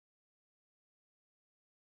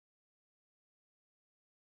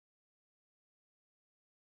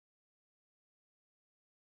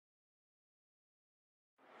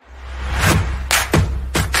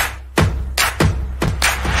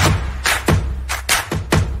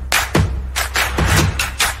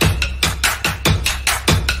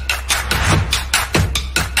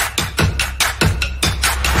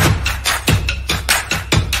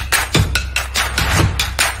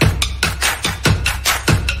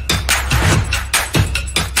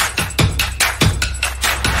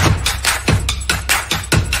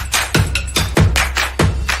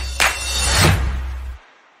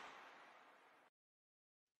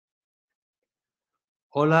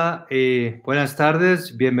Hola, buenas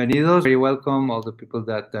tardes, bienvenidos. Very welcome all the people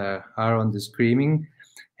that are on the streaming.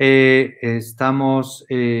 Estamos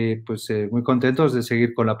muy contentos de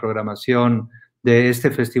seguir con la programación de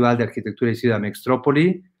este Festival de Arquitectura y Ciudad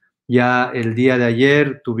Mextrópoli. Ya el día de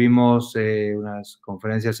ayer tuvimos unas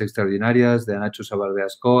conferencias extraordinarias de Nacho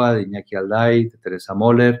Sabalbeascoa, de Iñaki Alday, de Teresa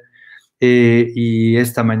Moller, y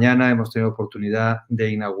esta mañana hemos tenido oportunidad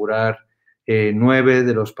de inaugurar 9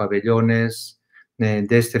 de los pabellones de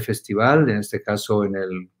este festival, en este caso en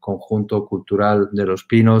el Conjunto Cultural de los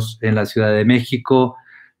Pinos en la Ciudad de México,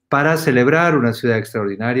 para celebrar una ciudad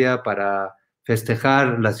extraordinaria, para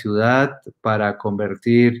festejar la ciudad, para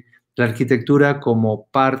convertir la arquitectura como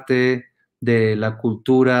parte de la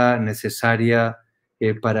cultura necesaria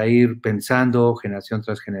para ir pensando generación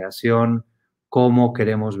tras generación cómo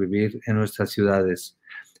queremos vivir en nuestras ciudades.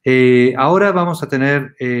 Ahora vamos a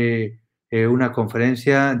tener una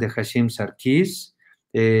conferencia de Hashim Sarkis,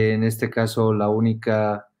 en este caso la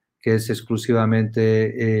única que es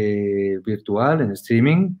exclusivamente virtual, en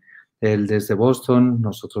streaming, él desde Boston,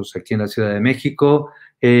 nosotros aquí en la Ciudad de México,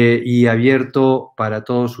 y abierto para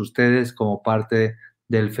todos ustedes como parte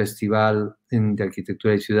del Festival de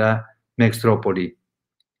Arquitectura y Ciudad Mextrópoli.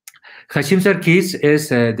 Hashim Sarkis es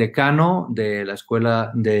decano de la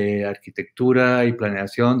Escuela de Arquitectura y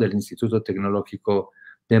Planeación del Instituto Tecnológico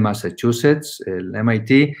de Massachusetts, el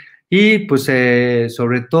MIT, y pues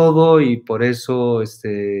sobre todo, y por eso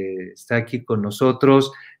está aquí con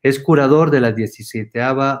nosotros, es curador de la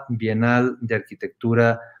 17ª Bienal de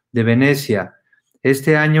Arquitectura de Venecia.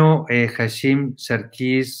 Este año Hashim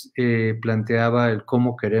Sarkis planteaba el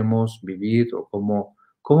cómo queremos vivir o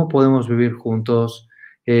cómo podemos vivir juntos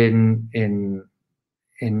en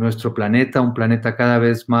nuestro planeta, un planeta cada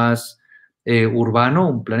vez más urbano,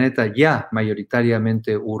 un planeta ya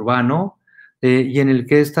mayoritariamente urbano, y en el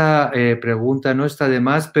que esta pregunta no está de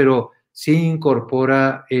más, pero sí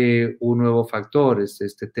incorpora un nuevo factor.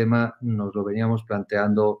 Este tema nos lo veníamos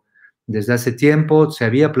planteando desde hace tiempo, se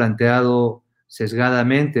había planteado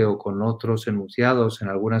sesgadamente o con otros enunciados en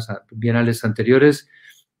algunas bienales anteriores,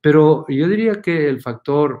 pero yo diría que el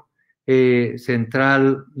factor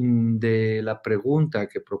central de la pregunta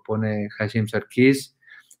que propone Hashim Sarkis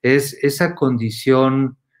es esa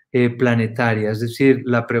condición planetaria, es decir,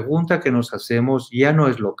 la pregunta que nos hacemos ya no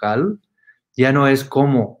es local, ya no es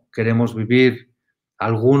cómo queremos vivir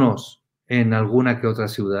algunos en alguna que otra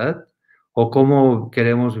ciudad o cómo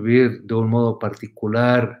queremos vivir de un modo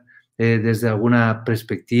particular desde alguna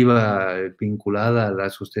perspectiva vinculada a la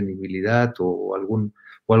sostenibilidad o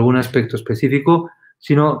algún aspecto específico,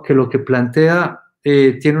 sino que lo que plantea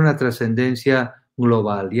tiene una trascendencia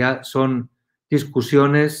global. Ya son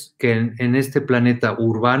discusiones que en este planeta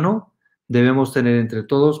urbano debemos tener entre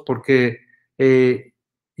todos porque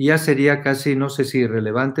ya sería casi, no sé si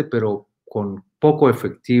irrelevante, pero con poco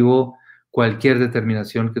efectivo cualquier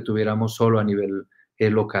determinación que tuviéramos solo a nivel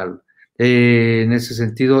local. En ese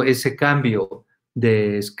sentido, ese cambio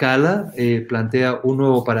de escala plantea un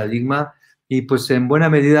nuevo paradigma y pues en buena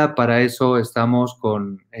medida para eso estamos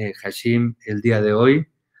con Hashim el día de hoy.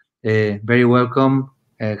 Very welcome,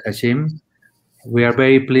 Hashim. We are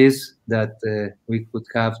very pleased that we could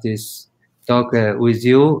have this talk with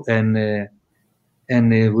you, and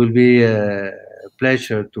it will be a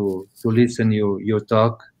pleasure to listen your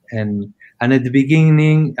talk. And at the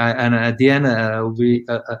beginning and at the end,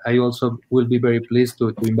 I also will be very pleased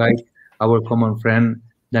to invite our common friend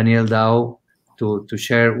Daniel Dao to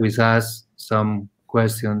share with us some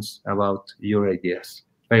questions about your ideas.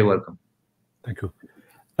 Very welcome. Thank you.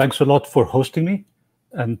 Thanks a lot for hosting me,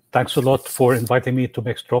 and thanks a lot for inviting me to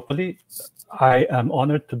Mextropoli. I am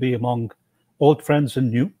honored to be among old friends and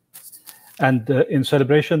new. And in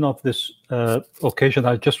celebration of this occasion,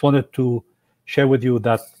 I just wanted to share with you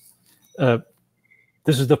that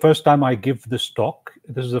this is the first time I give this talk.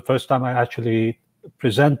 This is the first time I actually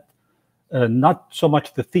present not so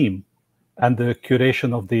much the theme and the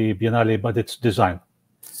curation of the Biennale, but its design.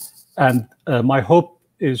 And my hope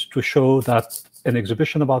is to show that an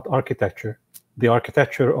exhibition about architecture, the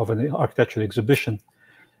architecture of an architectural exhibition,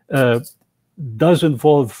 does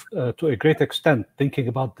involve, to a great extent, thinking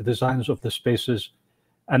about the designs of the spaces,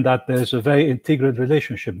 and that there's a very integral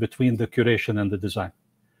relationship between the curation and the design.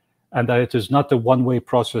 And that it is not a one-way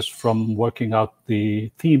process from working out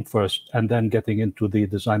the theme first and then getting into the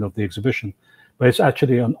design of the exhibition, but it's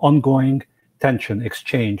actually an ongoing tension,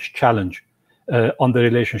 exchange, challenge on the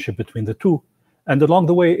relationship between the two. And along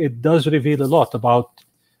the way, it does reveal a lot about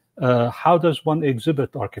how does one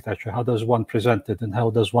exhibit architecture, how does one present it, and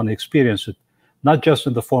how does one experience it, not just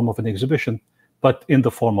in the form of an exhibition, but in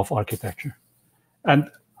the form of architecture. And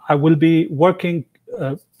I will be working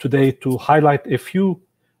today to highlight a few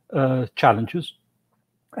challenges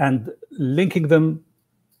and linking them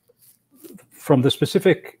from the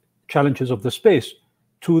specific challenges of the space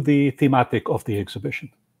to the thematic of the exhibition.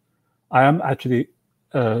 I am actually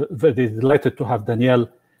very delighted to have Danielle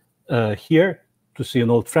here to see an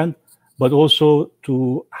old friend, but also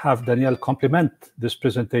to have Danielle complement this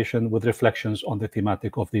presentation with reflections on the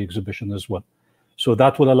thematic of the exhibition as well. So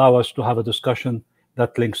that will allow us to have a discussion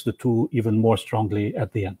that links the two even more strongly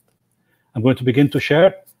at the end. I'm going to begin to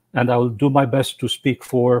share, and I will do my best to speak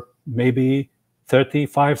for maybe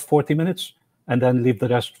 35, 40 minutes, and then leave the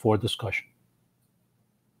rest for discussion.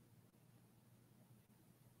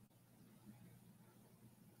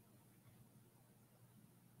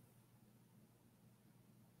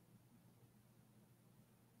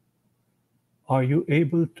 Are you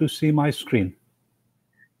able to see my screen?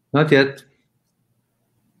 Not yet.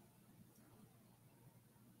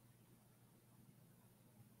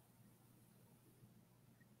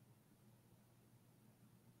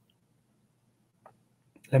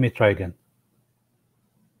 Let me try again.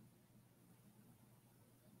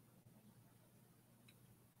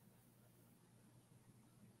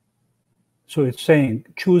 So it's saying,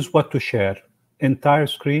 choose what to share. Entire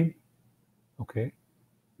screen. Okay.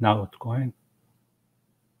 Now it's going.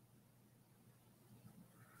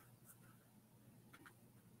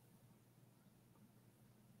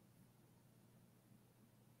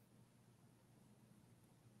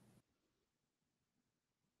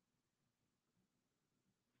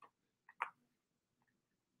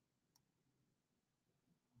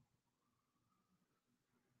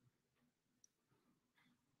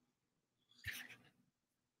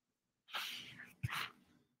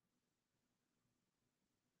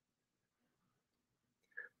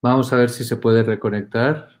 Vamos a ver si se puede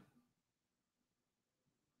reconectar.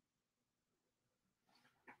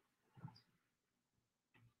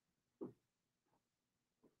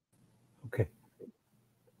 Okay.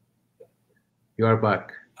 You are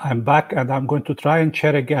back. I'm back, and I'm going to try and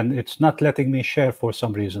share again. It's not letting me share for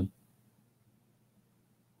some reason.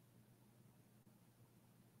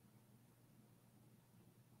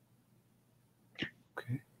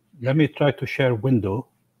 Okay. Let me try to share window,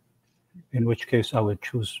 in which case I will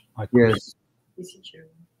choose my cursor. Yes.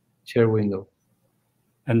 Share window.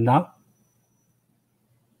 And now?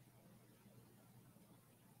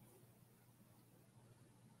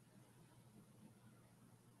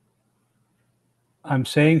 I'm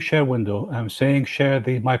saying share window. I'm saying share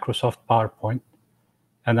the Microsoft PowerPoint,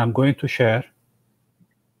 and I'm going to share.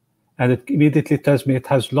 And it immediately tells me it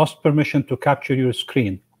has lost permission to capture your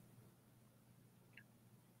screen.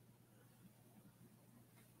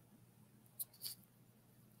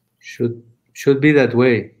 Should be that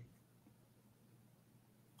way.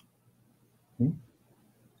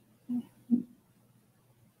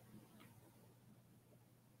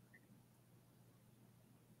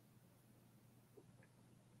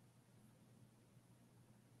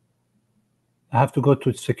 I have to go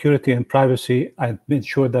to security and privacy and make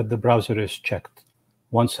sure that the browser is checked.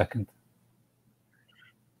 1 second.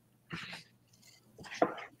 Is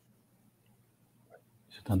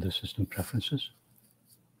it under system preferences?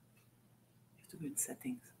 You have to go in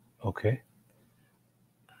settings. Okay.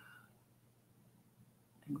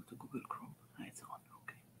 And go to Google Chrome. It's on.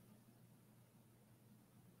 Okay.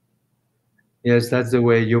 Yes, that's the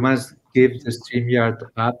way. You must give the StreamYard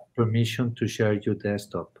app permission to share your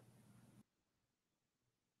desktop.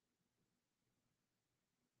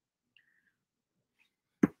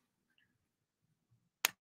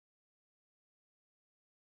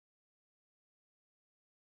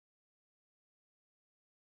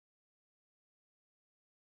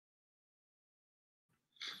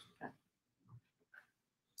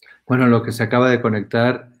 Bueno, lo que se acaba de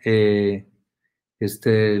conectar,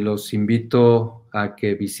 los invito a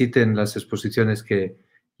que visiten las exposiciones que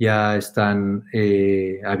ya están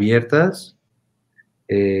abiertas.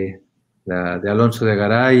 La de Alonso de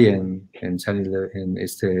Garay en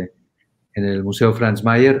el Museo Franz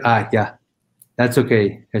Mayer. Ah, yeah. That's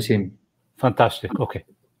okay, Hashim. Fantastic. Okay.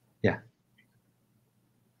 Yeah.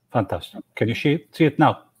 Fantastic. Can you see it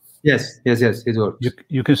now? Yes, it works.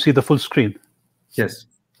 You can see the full screen? Yes.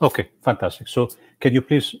 Okay, fantastic. So can you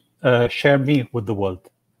please share me with the world?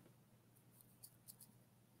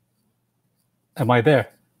 Am I there?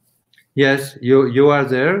 Yes, you are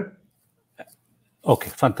there. Okay,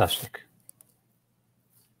 fantastic.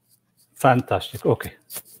 Fantastic. Okay,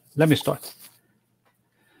 let me start.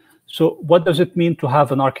 So what does it mean to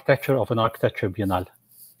have an architecture of an architecture biennale?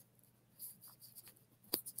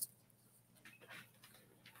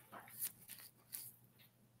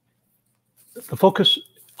 The focus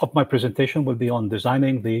of my presentation will be on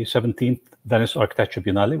designing the 17th Venice Architecture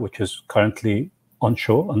Biennale, which is currently on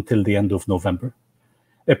show until the end of November,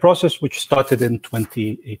 a process which started in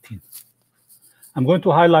 2018. I'm going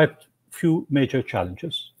to highlight a few major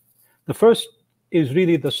challenges. The first is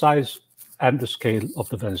really the size and the scale of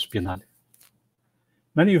the Venice Biennale.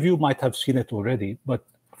 Many of you might have seen it already, but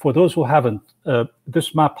for those who haven't,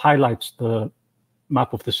 this map highlights the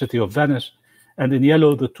map of the city of Venice, and in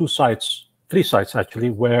yellow, the three sites actually,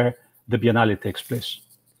 where the Biennale takes place.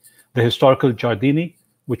 The historical Giardini,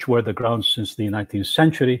 which were the grounds since the 19th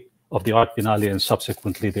century of the Art Biennale and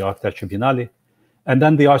subsequently the Architecture Biennale, and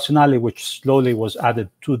then the Arsenale, which slowly was added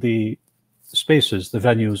to the spaces, the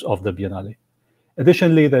venues of the Biennale.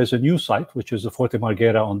 Additionally, there's a new site, which is the Forte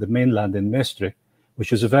Marghera on the mainland in Mestre,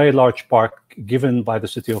 which is a very large park given by the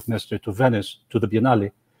city of Mestre to Venice, to the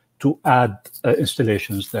Biennale, to add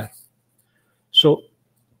installations there. So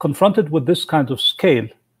confronted with this kind of scale,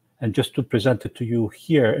 and just to present it to you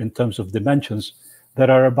here in terms of dimensions, there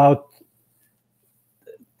are about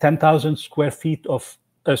 10,000 square feet of,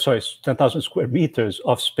 10,000 square meters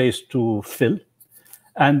of space to fill.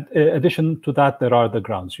 And in addition to that, there are the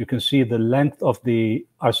grounds. You can see the length of the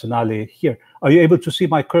Arsenale here. Are you able to see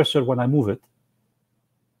my cursor when I move it?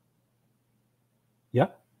 Yeah?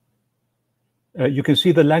 You can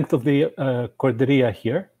see the length of the Corderia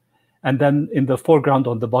here. And then in the foreground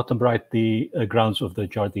on the bottom right, the grounds of the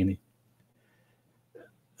Giardini.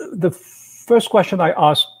 The first question I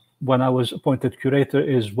asked when I was appointed curator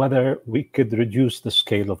is whether we could reduce the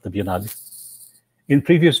scale of the Biennale. In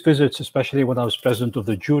previous visits, especially when I was president of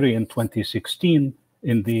the jury in 2016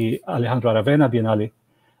 in the Alejandro Aravena Biennale,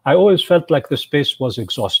 I always felt like the space was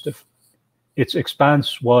exhaustive. Its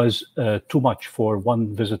expanse was too much for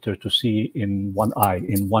one visitor to see in one eye,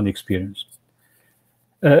 in one experience.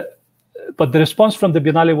 But the response from the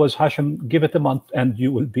Biennale was, Hashim, give it a month and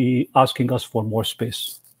you will be asking us for more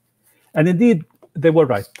space. And indeed, they were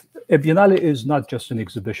right. A Biennale is not just an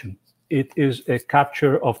exhibition. It is a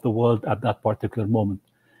capture of the world at that particular moment.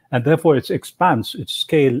 And therefore, its expanse, its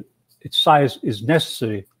scale, its size is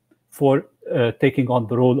necessary for taking on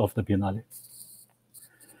the role of the Biennale.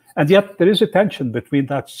 And yet, there is a tension between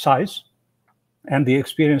that size and the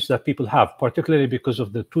experience that people have, particularly because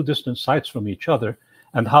of the two distant sites from each other,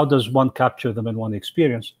 and how does one capture them in one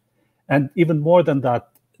experience? And even more than that,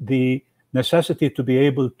 the necessity to be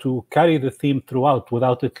able to carry the theme throughout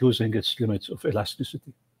without it losing its limits of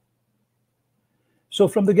elasticity. So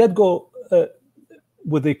from the get-go,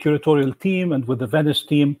 with the curatorial team and with the Venice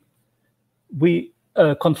team, we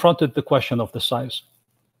confronted the question of the size.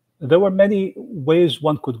 There were many ways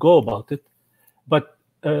one could go about it, but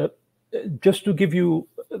just to give you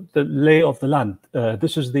the lay of the land,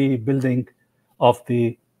 this is the building of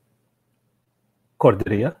the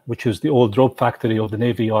Corderia, which is the old rope factory of the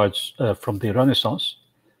Navy Yards from the Renaissance,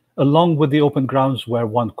 along with the open grounds where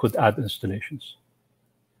one could add installations.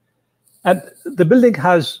 And the building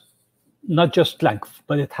has not just length,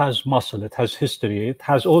 but it has muscle, it has history, it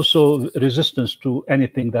has also resistance to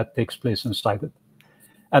anything that takes place inside it.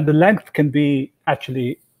 And the length can be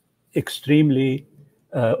actually extremely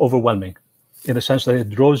overwhelming, in the sense that it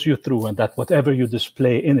draws you through and that whatever you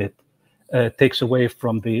display in it takes away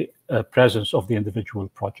from the presence of the individual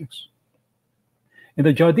projects. In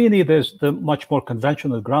the Giardini, there's the much more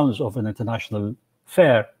conventional grounds of an international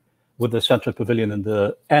fair with the central pavilion in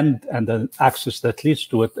the end and the access that leads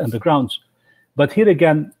to it and the grounds. But here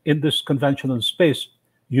again, in this conventional space,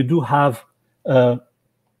 you do have a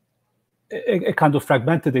kind of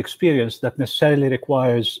fragmented experience that necessarily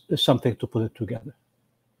requires something to put it together.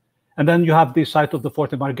 And then you have the site of the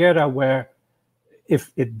Forte Marghera, where if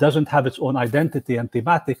it doesn't have its own identity and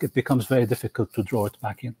thematic, it becomes very difficult to draw it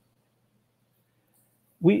back in.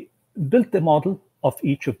 We built a model of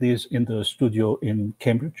each of these in the studio in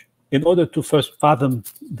Cambridge in order to first fathom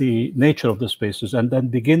the nature of the spaces and then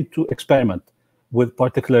begin to experiment with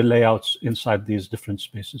particular layouts inside these different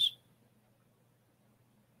spaces.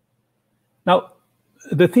 Now,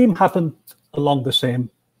 the theme happened along the same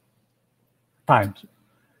times.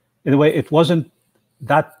 In a way, it wasn't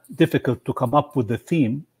that difficult to come up with the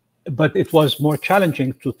theme, but it was more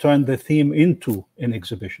challenging to turn the theme into an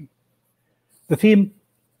exhibition. The theme,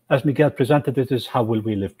 as Miguel presented it, is how will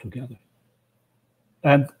we live together?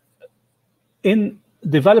 And in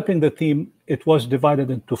developing the theme, it was divided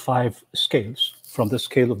into 5 scales, from the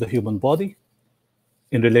scale of the human body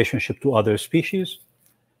in relationship to other species,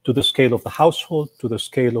 to the scale of the household, to the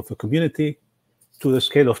scale of the community, to the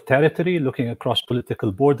scale of territory, looking across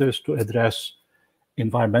political borders to address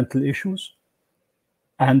environmental issues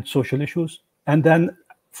and social issues, and then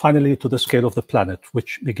finally to the scale of the planet,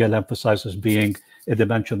 which Miguel emphasizes being a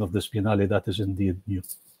dimension of this Biennale that is indeed new.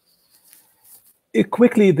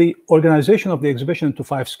 Quickly, the organization of the exhibition into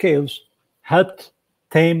 5 scales helped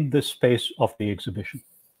tame the space of the exhibition,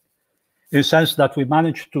 in the sense that we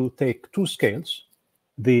managed to take 2 scales,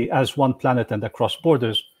 the As One Planet and Across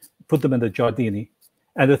Borders, put them in the Giardini,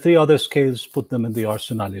 and the 3 other scales put them in the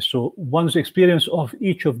Arsenale. So one's experience of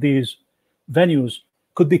each of these venues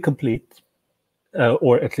could be complete,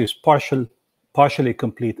 or at least partially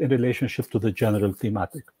complete in relationship to the general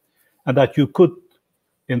thematic. And that you could,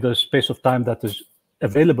 in the space of time that is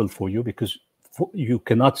available for you, because you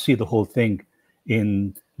cannot see the whole thing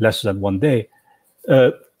in less than 1 day,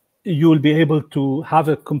 you will be able to have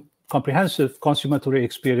a comprehensive consummatory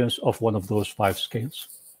experience of one of those 5 scales.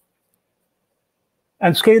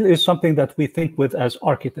 And scale is something that we think with as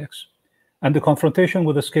architects. And the confrontation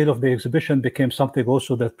with the scale of the exhibition became something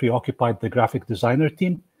also that preoccupied the graphic designer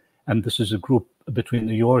team. And this is a group between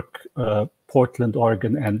New York, Portland,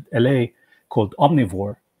 Oregon, and LA called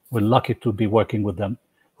Omnivore. We're lucky to be working with them,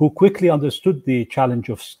 who quickly understood the challenge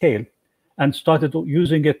of scale and started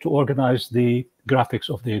using it to organize the graphics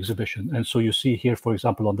of the exhibition. And so you see here, for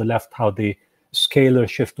example, on the left, how the scalar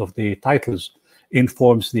shift of the titles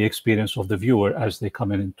informs the experience of the viewer as they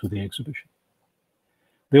come into the exhibition.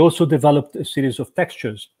 They also developed a series of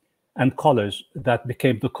textures and colors that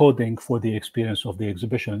became the coding for the experience of the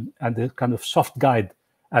exhibition and a kind of soft guide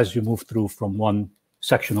as you move through from one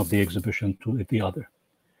section of the exhibition to the other.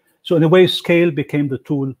 So in a way, scale became the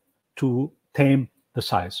tool to tame the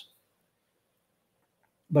size.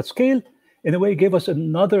 But scale, in a way, gave us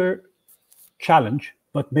another challenge,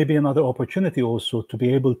 but maybe another opportunity also to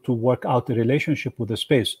be able to work out the relationship with the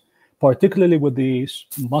space, particularly with the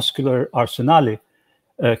muscular arsenale,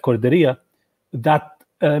 corderia, that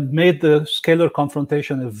made the scalar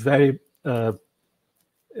confrontation a very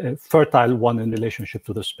fertile one in relationship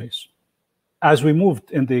to the space. As we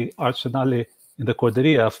moved in the arsenale, in the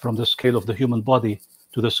corderia, from the scale of the human body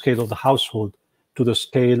to the scale of the household to the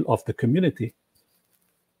scale of the community,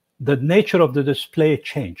 the nature of the display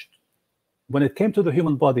changed. When it came to the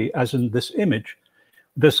human body, as in this image,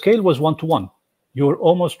 the scale was 1-to-1. You were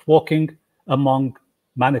almost walking among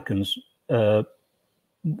mannequins,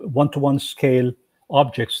 1-to-1 scale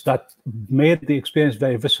objects that made the experience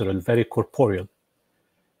very visceral, very corporeal.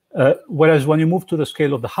 Whereas when you move to the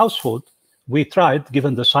scale of the household, we tried,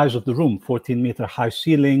 given the size of the room, 14-meter high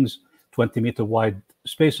ceilings, 20-meter wide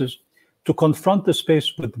spaces, to confront the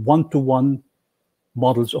space with 1-to-1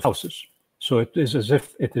 models of houses. So it is as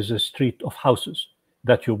if it is a street of houses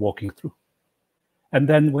that you're walking through. And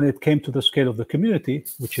then when it came to the scale of the community,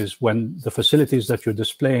 which is when the facilities that you're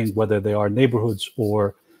displaying, whether they are neighborhoods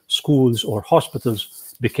or schools or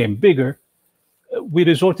hospitals, became bigger, we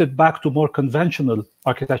resorted back to more conventional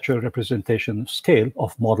architectural representation scale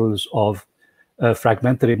of models, of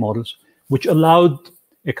fragmentary models, which allowed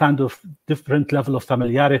a kind of different level of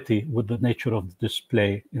familiarity with the nature of the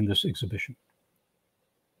display in this exhibition.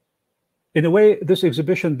 In a way, this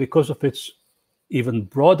exhibition, because of its even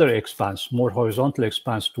broader expanse, more horizontal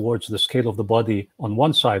expanse towards the scale of the body on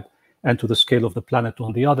one side and to the scale of the planet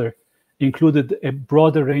on the other, included a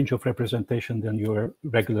broader range of representation than your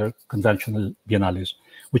regular conventional biennales,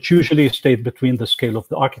 which usually stayed between the scale of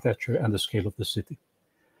the architecture and the scale of the city.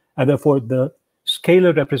 And therefore, the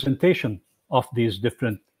scalar representation of these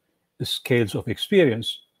different scales of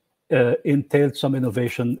experience entailed some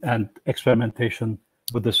innovation and experimentation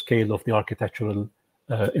with the scale of the architectural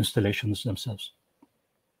installations themselves.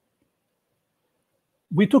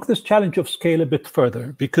 We took this challenge of scale a bit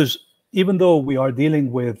further, because even though we are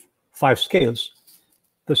dealing with 5 scales,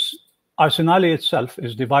 this arsenale itself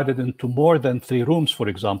is divided into more than 3 rooms, for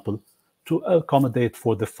example, to accommodate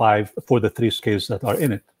for the 3 scales that are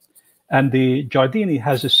in it. And the Giardini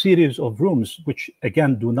has a series of rooms which,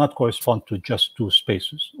 again, do not correspond to just 2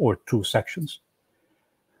 spaces or 2 sections.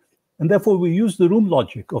 And therefore, we use the room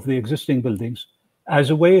logic of the existing buildings as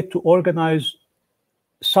a way to organize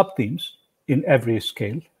sub-themes in every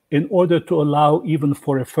scale in order to allow even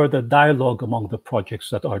for a further dialogue among the projects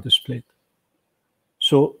that are displayed.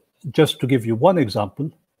 So just to give you one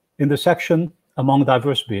example, in the section Among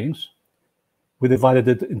Diverse Beings, we divided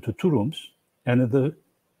it into 2 rooms. And in the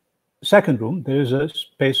second room, there is a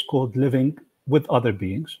space called Living with Other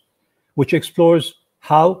Beings, which explores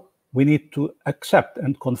how we need to accept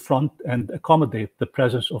and confront and accommodate the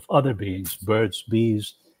presence of other beings, birds,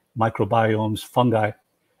 bees, microbiomes, fungi,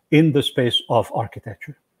 in the space of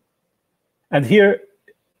architecture. And here,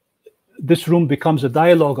 this room becomes a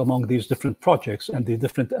dialogue among these different projects and the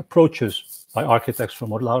different approaches by architects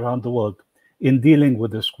from all around the world in dealing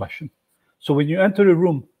with this question. So when you enter a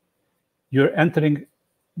room, you're entering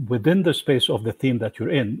within the space of the theme that you're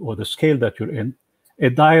in, or the scale that you're in, a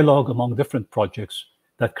dialogue among different projects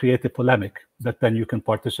that create a polemic that then you can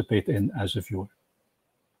participate in as a viewer.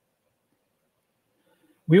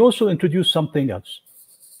 We also introduced something else.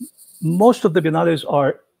 Most of the biennales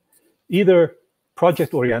are either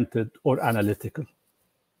project-oriented or analytical,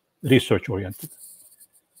 research-oriented,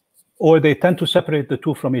 or they tend to separate the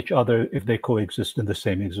two from each other if they coexist in the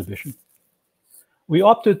same exhibition. We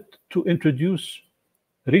opted to introduce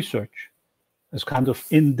research as kind of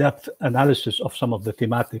in-depth analysis of some of the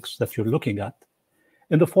thematics that you're looking at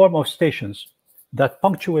in the form of stations that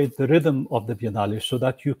punctuate the rhythm of the Biennale so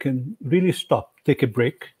that you can really stop, take a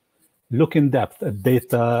break, look in depth at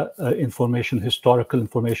data, information, historical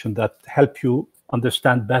information that help you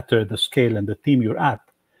understand better the scale and the theme you're at.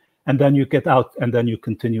 And then you get out and then you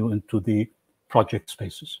continue into the project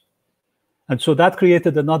spaces. And so that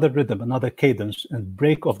created another rhythm, another cadence and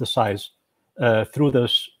break of the size through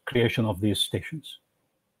the creation of these stations.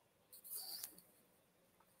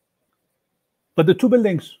 But the two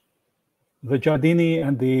buildings, the Giardini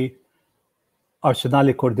and the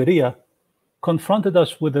Arsenale Corderia, confronted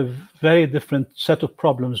us with a very different set of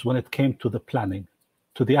problems when it came to the planning,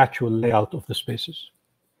 to the actual layout of the spaces.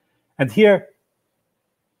 And here,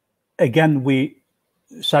 again, we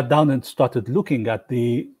sat down and started looking at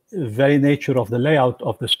the very nature of the layout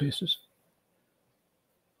of the spaces.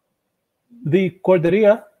 The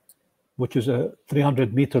Corderia, which is a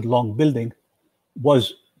 300-meter long building,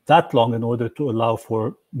 was that long in order to allow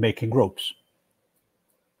for making ropes.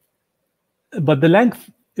 But the length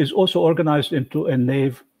is also organized into a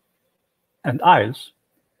nave and aisles,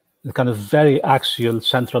 the kind of very axial,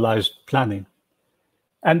 centralized planning.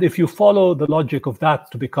 And if you follow the logic of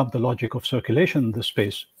that to become the logic of circulation in the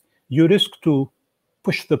space, you risk to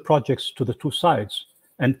push the projects to the two sides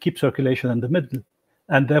and keep circulation in the middle,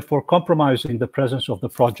 and therefore compromising the presence of the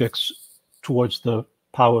projects towards the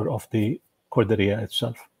power of the Corderia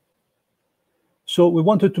itself. So we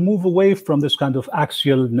wanted to move away from this kind of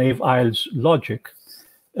axial nave aisles logic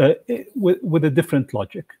with a different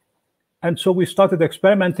logic. And so we started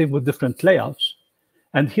experimenting with different layouts.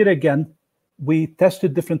 And here again, we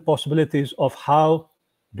tested different possibilities of how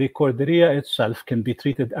the Corderia itself can be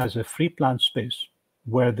treated as a free plan space,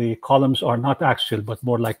 where the columns are not axial, but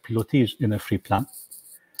more like pilotis in a free plan.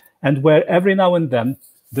 And where every now and then,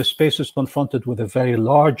 the space is confronted with a very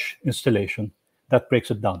large installation that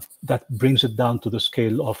breaks it down, that brings it down to the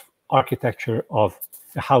scale of architecture of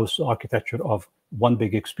a house, architecture of one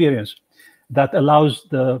big experience, that allows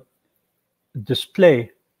the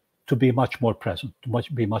display to be much more present,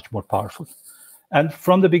 to be much more powerful. And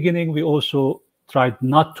from the beginning, we also tried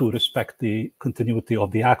not to respect the continuity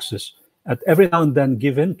of the axis, and every now and then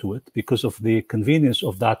give in to it because of the convenience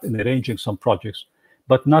of that in arranging some projects,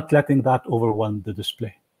 but not letting that overwhelm the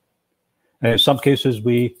display. And in some cases,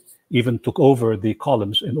 we even took over the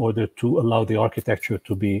columns in order to allow the architecture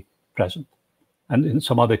to be present. And in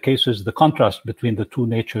some other cases, the contrast between the two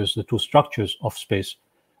natures, the two structures of space,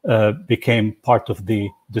 became part of the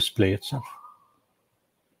display itself.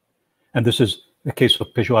 And this is the case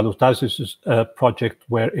of Peugeot Alutasis' project,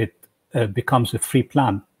 where it becomes a free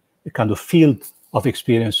plan, a kind of field of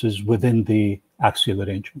experiences within the axial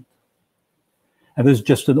arrangement. And this is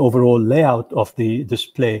just an overall layout of the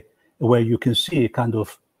display, where you can see a kind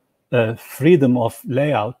of freedom of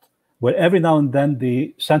layout, where every now and then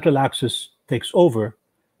the central axis takes over,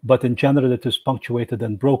 but in general it is punctuated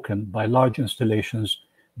and broken by large installations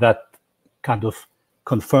that kind of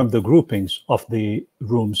confirm the groupings of the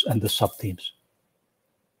rooms and the sub-themes.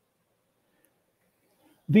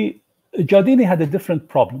 The Giardini had a different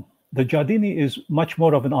problem. The Giardini is much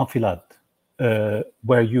more of an enfilade,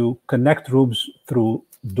 where you connect rooms through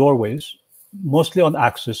doorways, mostly on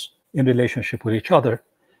axis in relationship with each other,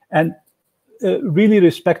 and really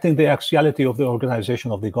respecting the axiality of the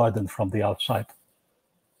organization of the garden from the outside.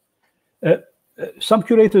 Some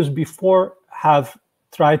curators before have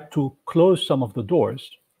tried to close some of the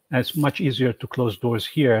doors, and it's much easier to close doors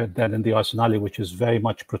here than in the Arsenale, which is very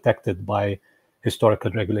much protected by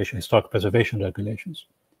historical regulation, historic preservation regulations.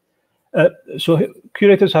 So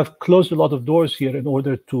curators have closed a lot of doors here in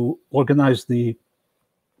order to organize the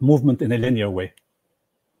movement in a linear way.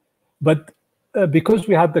 But because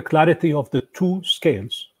we had the clarity of the two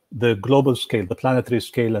scales, the global scale, the planetary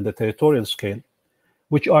scale, and the territorial scale,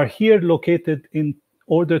 which are here located in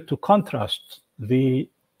order to contrast the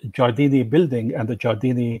Giardini building and the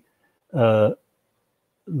Giardini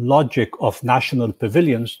logic of national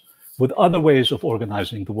pavilions with other ways of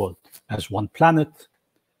organizing the world as one planet,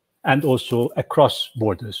 and also across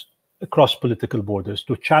borders, across political borders,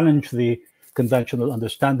 to challenge the conventional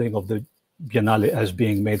understanding of the Biennale as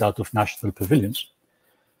being made out of national pavilions.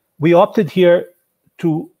 We opted here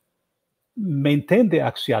to maintain the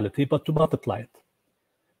axiality, but to multiply it,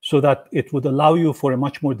 so that it would allow you for a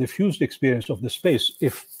much more diffused experience of the space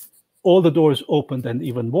if all the doors opened and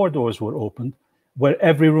even more doors were opened, where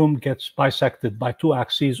every room gets bisected by two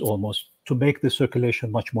axes almost, to make the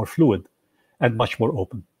circulation much more fluid and much more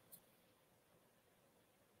open.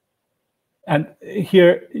 And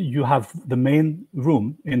here you have the main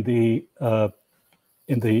room in the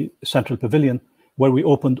central pavilion, where we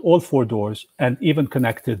opened all four doors and even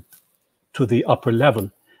connected to the upper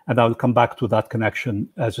level. And I will come back to that connection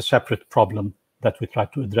as a separate problem that we try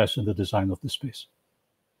to address in the design of the space.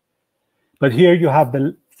 But here you have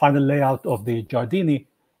the final layout of the Giardini,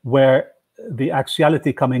 where the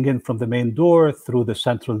axiality coming in from the main door through the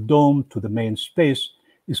central dome to the main space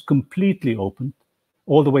is completely open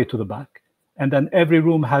all the way to the back. And then every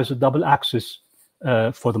room has a double axis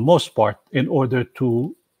for the most part, in order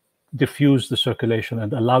to diffuse the circulation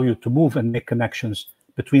and allow you to move and make connections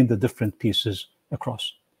between the different pieces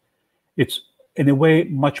across. It's in a way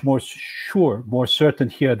much more sure, more certain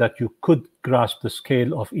here that you could grasp the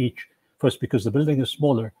scale of each, first because the building is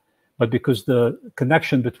smaller, but because the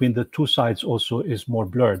connection between the two sides also is more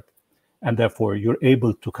blurred. And therefore you're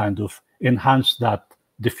able to kind of enhance that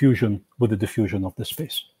diffusion with the diffusion of the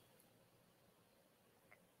space.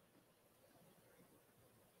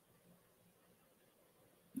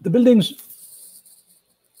 The buildings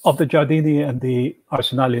of the Giardini and the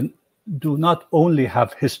Arsenali do not only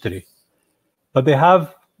have history, but they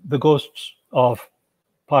have the ghosts of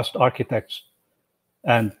past architects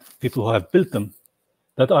and people who have built them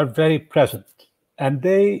that are very present, and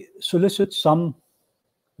they solicit some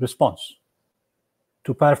response.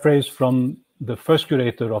 To paraphrase from the first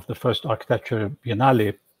curator of the first architecture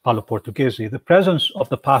Biennale, Paolo Portoghesi, the presence of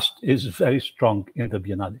the past is very strong in the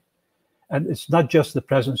Biennale. And it's not just the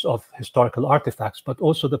presence of historical artifacts, but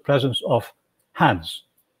also the presence of hands,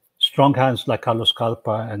 strong hands like Carlo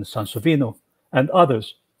Scalpa and Sansovino and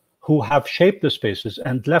others who have shaped the spaces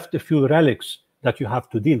and left a few relics that you have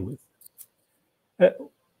to deal with.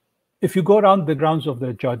 If you go around the grounds of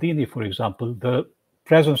the Giardini, for example, the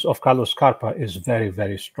presence of Carlo Scarpa is very,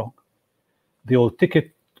 very strong. The old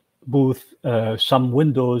ticket booth, some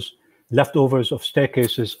windows, leftovers of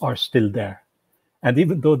staircases are still there. And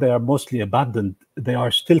even though they are mostly abandoned, they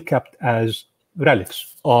are still kept as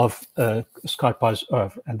relics of Scarpa's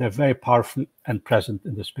oeuvre, and they're very powerful and present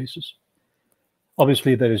in the spaces.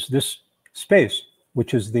 Obviously, there is this space,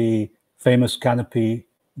 which is the famous canopy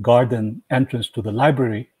garden entrance to the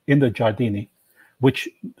library in the Giardini, which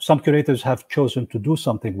some curators have chosen to do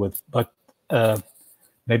something with, but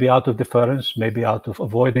maybe out of deference, maybe out of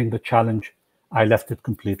avoiding the challenge, I left it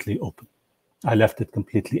completely open. I left it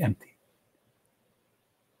completely empty.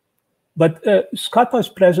 But Scarpa's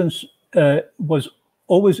presence was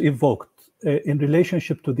always evoked in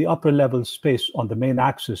relationship to the upper level space on the main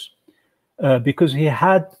axis, because he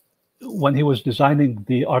had, when he was designing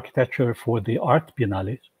the architecture for the art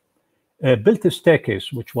biennales, built a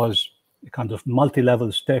staircase, which was a kind of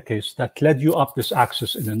multi-level staircase that led you up this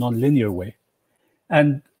axis in a non-linear way.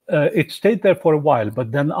 And it stayed there for a while,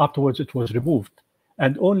 but then afterwards it was removed,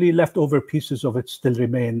 and only leftover pieces of it still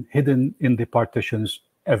remain hidden in the partitions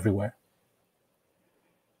everywhere.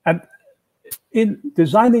 And in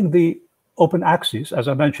designing the open axes, as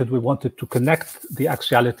I mentioned, we wanted to connect the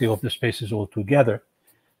axiality of the spaces all together.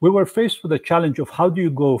 We were faced with a challenge of how do you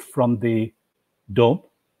go from the dome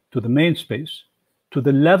to the main space to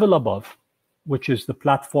the level above, which is the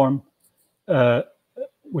platform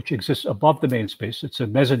which exists above the main space. It's a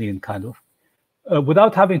mezzanine kind of,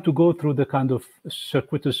 without having to go through the kind of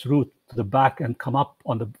circuitous route to the back and come up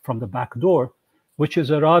on from the back door, which is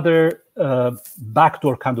a rather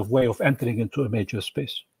backdoor kind of way of entering into a major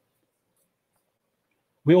space.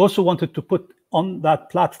 We also wanted to put on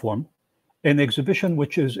that platform an exhibition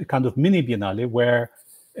which is a kind of mini biennale, where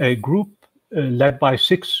a group led by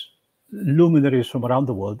 6 luminaries from around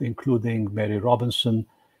the world, including Mary Robinson,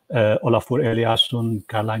 Olafur Eliasson,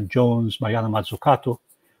 Caroline Jones, Mariana Mazzucato,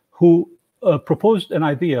 who proposed an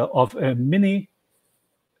idea of a mini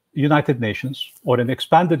United Nations, or an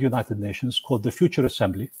expanded United Nations called the Future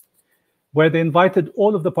Assembly, where they invited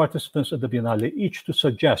all of the participants at the Biennale each to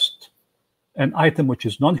suggest an item which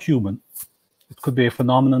is non-human. It could be a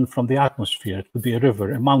phenomenon from the atmosphere, it could be a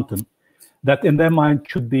river, a mountain, that in their mind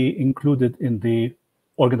should be included in the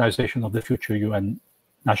organization of the future UN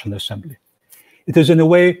National Assembly. It is in a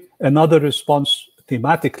way another response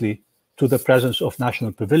thematically to the presence of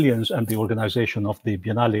national pavilions and the organization of the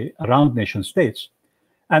Biennale around nation states,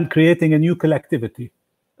 and creating a new collectivity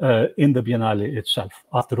in the Biennale itself.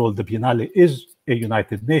 After all, the Biennale is a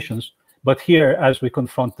United Nations, but here, as we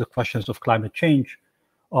confront the questions of climate change,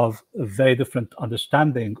 of a very different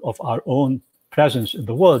understanding of our own presence in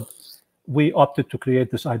the world, we opted to create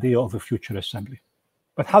this idea of a future assembly.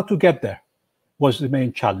 But how to get there was the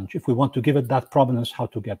main challenge. If we want to give it that prominence, how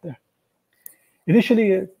to get there?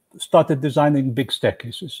 Initially, started designing big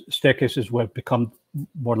staircases. Staircases were become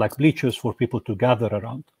more like bleachers for people to gather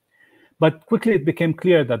around. But quickly it became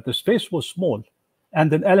clear that the space was small,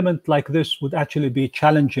 and an element like this would actually be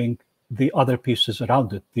challenging the other pieces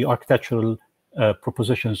around it, the architectural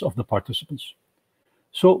propositions of the participants.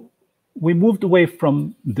 So we moved away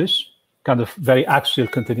from this kind of very axial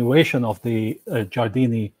continuation of the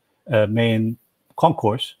Giardini main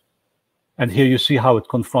concourse. And here you see how it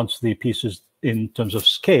confronts the pieces in terms of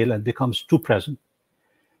scale and becomes too present,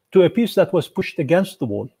 to a piece that was pushed against the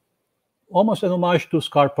wall, almost an homage to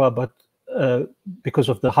Scarpa, but because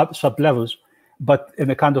of the sub-levels, but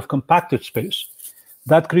in a kind of compacted space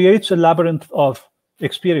that creates a labyrinth of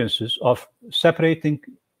experiences of separating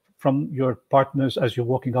from your partners as you're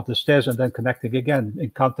walking up the stairs and then connecting again,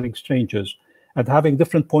 encountering strangers and having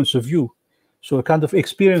different points of view. So a kind of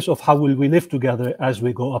experience of how will we live together as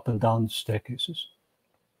we go up and down staircases.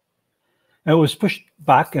 And it was pushed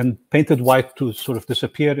back and painted white to sort of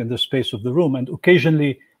disappear in the space of the room. And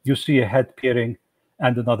occasionally you see a head peering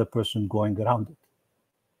and another person going around it.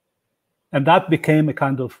 And that became a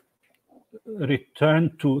kind of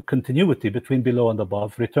return to continuity between below and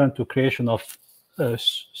above, return to creation of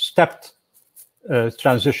stepped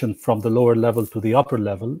transition from the lower level to the upper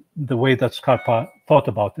level, the way that Scarpa thought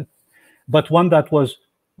about it, but one that was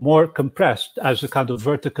more compressed as a kind of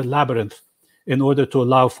vertical labyrinth in order to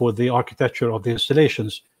allow for the architecture of the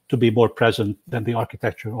installations to be more present than the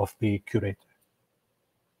architecture of the curator.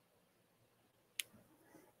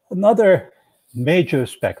 Another major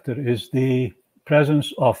specter is the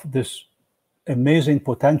presence of this amazing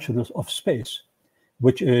potential of space,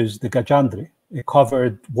 which is the Gajandri, a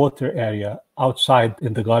covered water area outside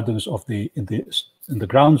in the gardens of in the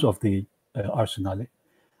grounds of the Arsenale,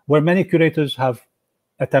 where many curators have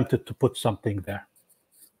attempted to put something there.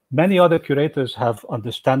 Many other curators have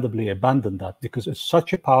understandably abandoned that because it's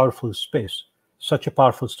such a powerful space, such a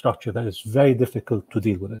powerful structure that it's very difficult to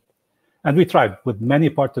deal with it. And we tried with many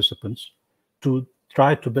participants to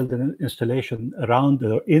try to build an installation around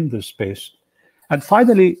or in this space. And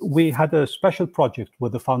finally, we had a special project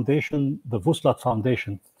with the foundation, the Vuslat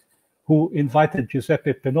Foundation, who invited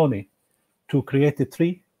Giuseppe Pennoni to create a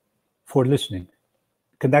tree for listening,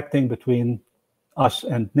 connecting between us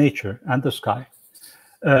and nature and the sky,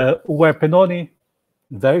 where Pennoni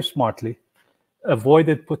very smartly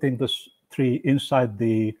avoided putting this tree inside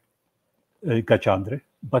the Gajandri,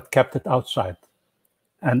 but kept it outside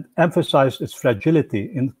and emphasized its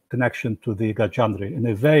fragility in connection to the Gajandri in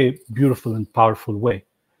a very beautiful and powerful way,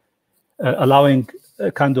 allowing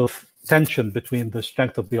a kind of tension between the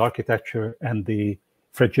strength of the architecture and the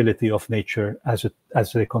fragility of nature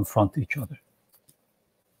as they confront each other.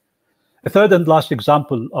 A third and last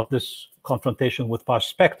example of this confrontation with past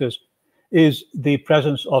specters is the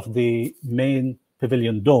presence of the main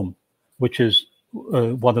pavilion dome, which is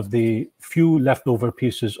one of the few leftover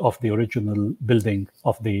pieces of the original building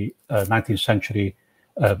of the 19th century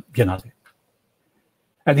Biennale.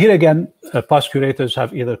 And here again, past curators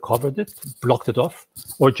have either covered it, blocked it off,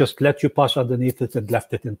 or just let you pass underneath it and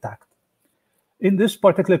left it intact. In this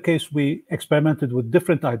particular case, we experimented with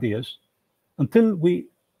different ideas until we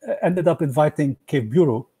ended up inviting Cave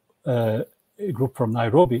Bureau, a group from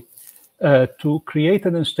Nairobi, to create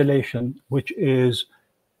an installation which is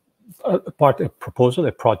a proposal,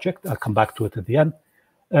 a project, I'll come back to it at the end,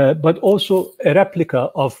 but also a replica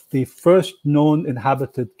of the first known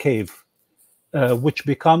inhabited cave, which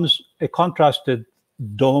becomes a contrasted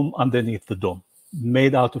dome underneath the dome,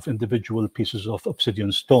 made out of individual pieces of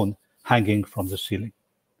obsidian stone hanging from the ceiling.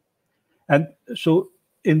 And so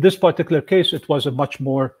in this particular case, it was a much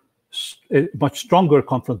stronger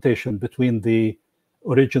confrontation between the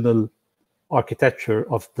original architecture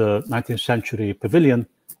of the 19th century pavilion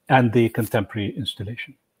and the contemporary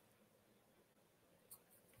installation.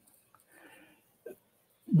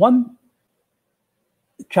 One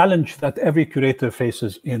challenge that every curator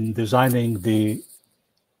faces in designing the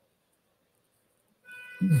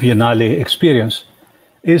Biennale experience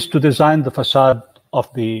is to design the facade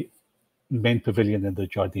of the main pavilion in the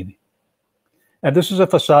Giardini. And this is a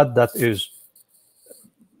facade that is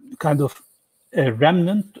kind of a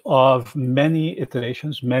remnant of many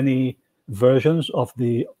iterations, many versions of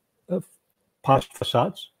the past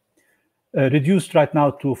facades, reduced right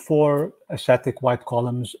now to 4 aesthetic white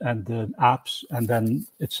columns and an apse, and then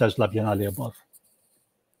it says La Biennale above.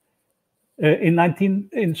 In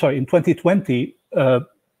 2020,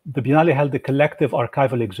 the Biennale held a collective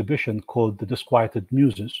archival exhibition called The Disquieted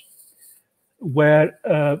Muses, where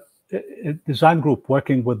a design group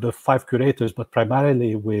working with the 5 curators, but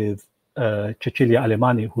primarily with Cecilia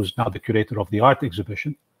Alemani, who's now the curator of the art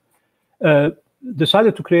exhibition,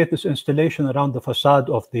 decided to create this installation around the facade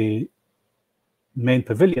of the main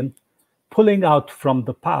pavilion, pulling out from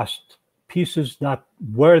the past pieces that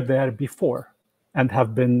were there before and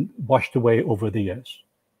have been washed away over the years.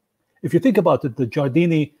 If you think about it, the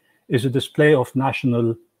Giardini is a display of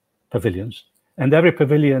national pavilions, and every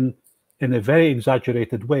pavilion, in a very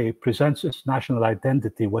exaggerated way, presents its national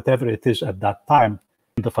identity, whatever it is at that time,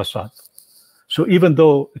 in the facade. So even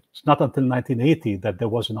though it's not until 1980 that there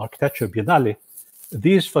was an architecture biennale,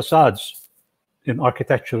 these facades, in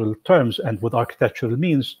architectural terms and with architectural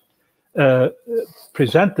means,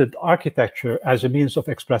 presented architecture as a means of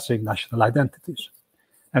expressing national identities.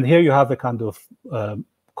 And here you have a kind of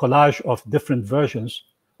collage of different versions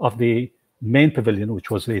of the main pavilion, which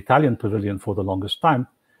was the Italian pavilion for the longest time,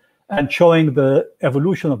 and showing the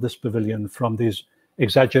evolution of this pavilion from these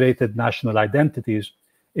exaggerated national identities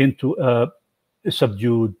into a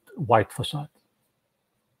subdued white facade.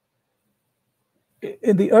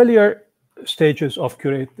 In the earlier stages of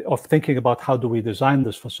thinking about how do we design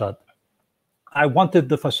this facade, I wanted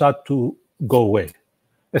the facade to go away,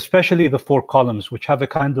 especially the 4 columns, which have a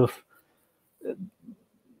kind of,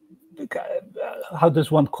 how does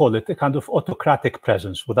one call it, a kind of autocratic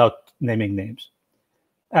presence without naming names.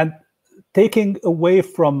 And taking away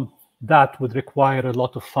from that would require a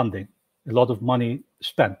lot of funding, a lot of money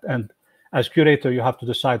spent. And as curator, you have to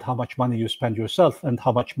decide how much money you spend yourself and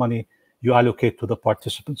how much money you allocate to the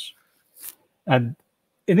participants. And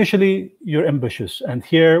initially, you're ambitious. And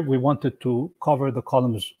here we wanted to cover the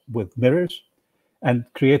columns with mirrors and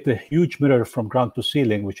create a huge mirror from ground to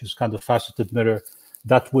ceiling, which is kind of faceted mirror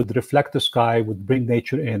that would reflect the sky, would bring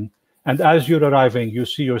nature in. And as you're arriving, you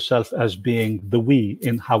see yourself as being the we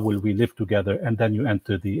in how will we live together. And then you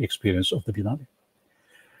enter the experience of the Biennale.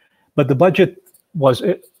 But the budget was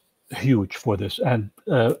huge for this. And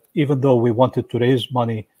even though we wanted to raise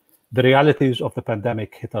money, the realities of the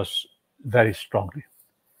pandemic hit us very strongly.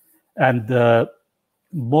 And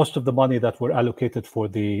most of the money that were allocated for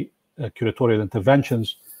the curatorial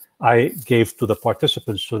interventions, I gave to the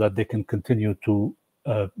participants so that they can continue to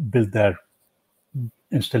build their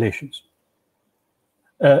installations.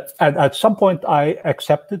 And at some point, I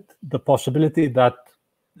accepted the possibility that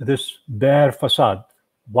this bare facade,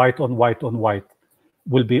 white on white on white,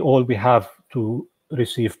 will be all we have to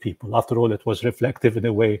receive people. After all, it was reflective in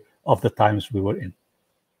a way of the times we were in.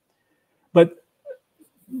 But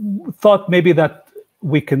thought maybe that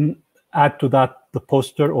we can add to that the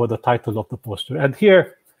poster or the title of the poster. And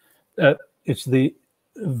here, it's the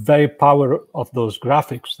very power of those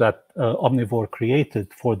graphics that Omnivore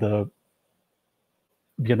created for the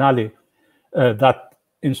Biennale that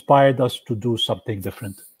inspired us to do something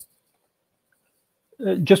different.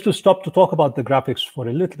 Just to stop to talk about the graphics for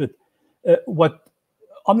a little bit, what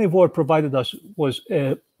Omnivore provided us was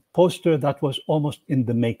a poster that was almost in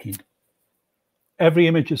the making. Every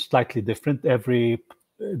image is slightly different, every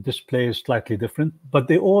display is slightly different, but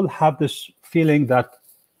they all have this feeling that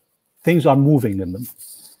things are moving in them.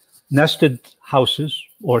 Nested houses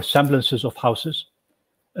or semblances of houses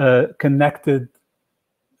connected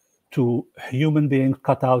to human being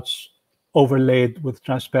cutouts overlaid with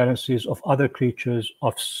transparencies of other creatures,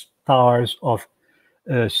 of stars, of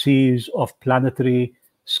seas, of planetary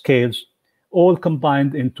scales, all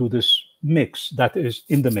combined into this mix that is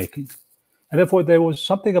in the making. And therefore, there was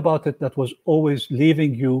something about it that was always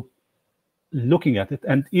leaving you looking at it.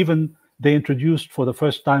 And even they introduced for the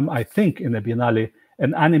first time, I think, in the Biennale,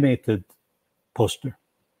 an animated poster,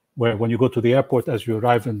 where when you go to the airport, as you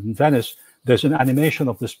arrive in Venice, there's an animation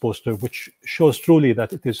of this poster, which shows truly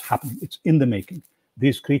that it is happening. It's in the making.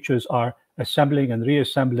 These creatures are assembling and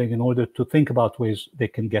reassembling in order to think about ways they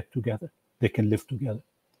can get together, they can live together.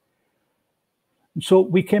 So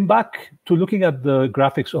we came back to looking at the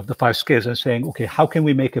graphics of the 5 scales and saying, okay, how can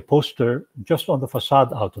we make a poster just on the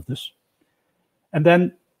facade out of this? And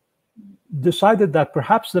then decided that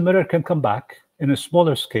perhaps the mirror can come back in a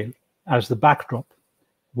smaller scale as the backdrop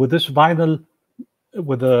with this vinyl,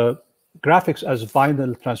 with the graphics as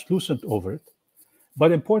vinyl translucent over it.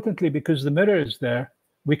 But importantly, because the mirror is there,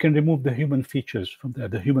 we can remove the human features from there,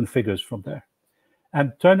 the human figures from there,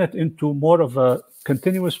 and turn it into more of a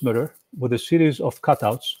continuous mirror with a series of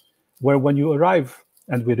cutouts where when you arrive,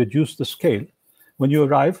 and we reduce the scale, when you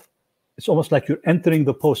arrive, It's almost like you're entering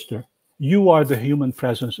the poster. You are the human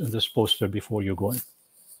presence in this poster before you go in.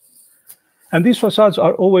 And these facades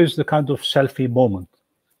are always the kind of selfie moment,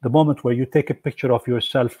 the moment where you take a picture of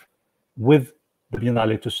yourself with the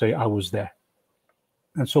Biennale to say, I was there.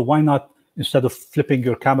 And so why not, instead of flipping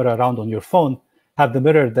your camera around on your phone, have the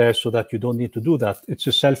mirror there so that you don't need to do that. It's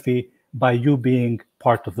a selfie by you being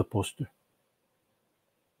part of the poster.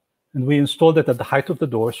 And we installed it at the height of the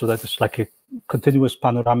door so that it's like a continuous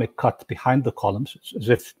panoramic cut behind the columns. It's as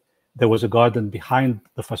if there was a garden behind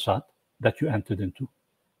the facade that you entered into.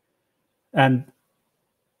 And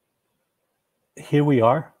here we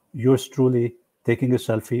are, yours truly, taking a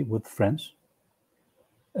selfie with friends.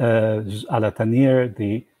 This is Ala Tanir,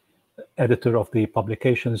 the editor of the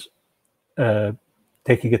publications,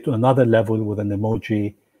 taking it to another level with an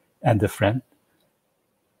emoji and a friend.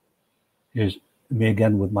 Here's me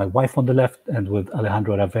again with my wife on the left and with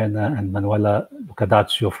Alejandro Ravena and Manuela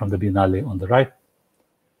Lucadazio from the Biennale on the right.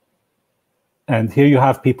 And here you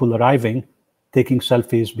have people arriving, taking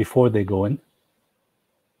selfies before they go in.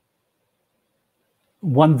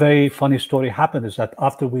 One very funny story happened is that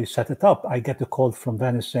after we set it up, I get a call from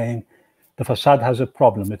Venice saying the facade has a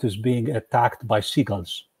problem. It is being attacked by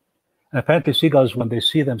seagulls. And apparently seagulls, when they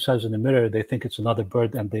see themselves in the mirror, they think it's another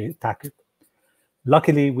bird and they attack it.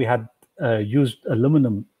 Luckily, we had used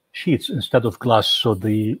aluminum sheets instead of glass, so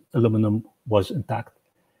the aluminum was intact.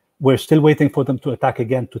 We're still waiting for them to attack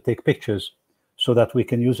again to take pictures so that we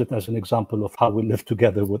can use it as an example of how we live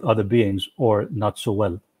together with other beings, or not so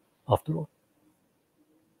well, after all.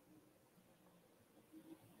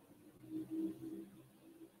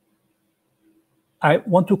 I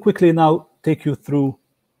want to quickly now take you through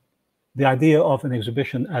the idea of an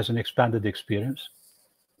exhibition as an expanded experience,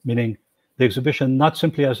 meaning the exhibition not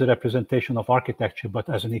simply as a representation of architecture, but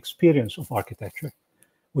as an experience of architecture,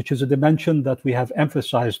 which is a dimension that we have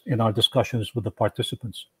emphasized in our discussions with the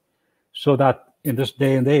participants, so that in this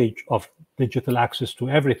day and age of digital access to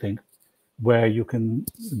everything, where you can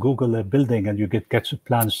Google a building and you get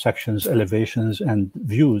plans, sections, elevations, and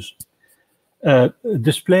views,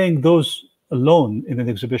 displaying those alone in an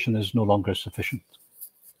exhibition is no longer sufficient.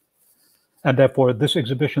 And therefore, this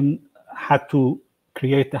exhibition had to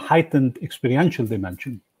create a heightened experiential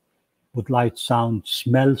dimension with light, sound,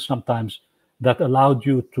 smell sometimes, that allowed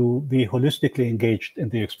you to be holistically engaged in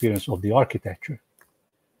the experience of the architecture.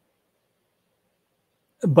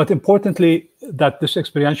 But importantly, that this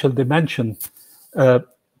experiential dimension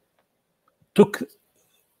took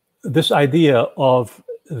this idea of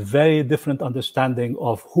a very different understanding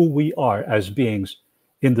of who we are as beings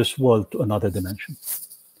in this world to another dimension.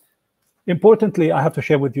 Importantly, I have to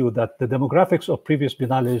share with you that the demographics of previous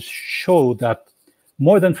biennales show that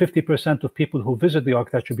more than 50% of people who visit the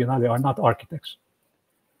Architecture Biennale are not architects.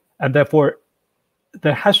 And therefore,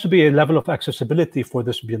 there has to be a level of accessibility for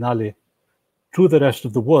this biennale to the rest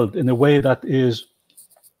of the world in a way that is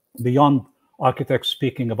beyond architects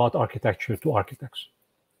speaking about architecture to architects.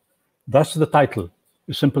 Thus the title,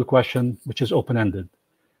 a simple question which is open-ended.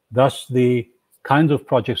 Thus the kind of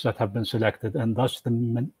projects that have been selected, and thus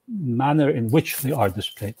the manner in which they are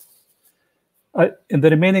displayed. In the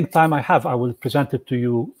remaining time I have, I will present it to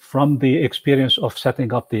you from the experience of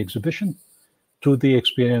setting up the exhibition to the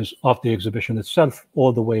experience of the exhibition itself,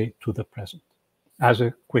 all the way to the present, as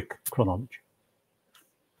a quick chronology.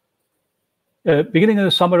 Beginning in the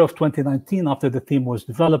summer of 2019, after the theme was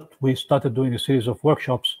developed, we started doing a series of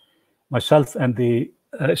workshops, myself and the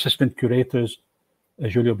assistant curators,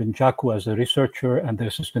 Giulio Binjaku as a researcher, and the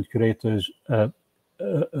assistant curators,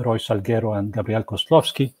 Roy Salguero and Gabriel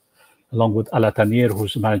Kostlowski, along with Ala Tanir,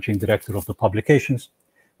 who's the managing director of the publications,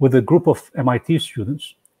 with a group of MIT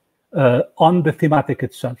students on the thematic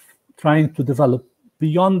itself, trying to develop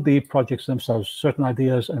beyond the projects themselves certain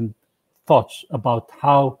ideas and thoughts about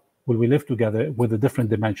how will we live together with the different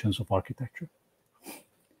dimensions of architecture.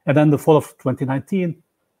 And then the fall of 2019,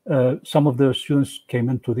 some of the students came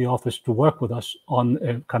into the office to work with us on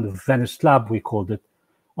a kind of Venice lab, we called it,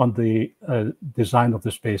 on the design of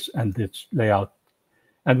the space and its layout.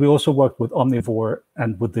 And we also worked with Omnivore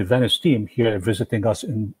and with the Venice team here visiting us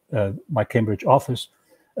in my Cambridge office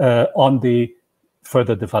on the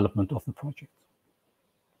further development of the project.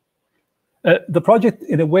 The project,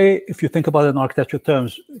 in a way, if you think about it in architecture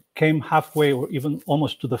terms, came halfway or even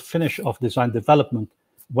almost to the finish of design development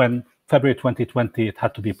when February 2020, it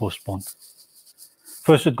had to be postponed.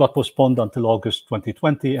 First, it got postponed until August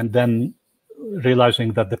 2020, and then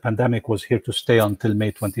realizing that the pandemic was here to stay until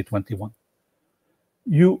May 2021.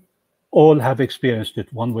 You all have experienced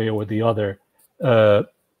it one way or the other,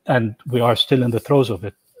 and we are still in the throes of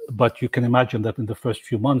it. But you can imagine that in the first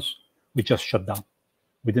few months, we just shut down.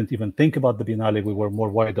 We didn't even think about the Biennale. We were more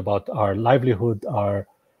worried about our livelihood, our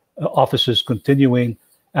offices continuing,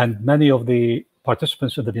 and many of the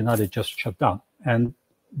participants in the Biennale just shut down. And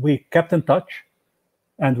we kept in touch,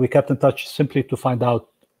 and we kept in touch simply to find out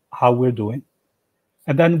how we're doing.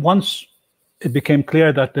 And then once it became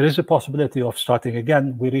clear that there is a possibility of starting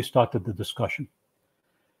again, we restarted the discussion.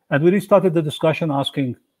 And we restarted the discussion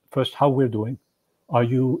asking first how we're doing. Are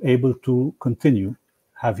you able to continue?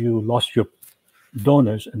 Have you lost your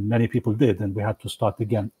donors? And many people did, and we had to start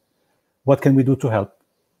again. What can we do to help?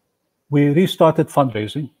 We restarted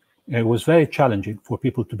fundraising. It was very challenging for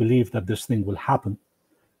people to believe that this thing will happen,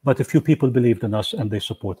 but a few people believed in us and they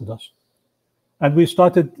supported us. And we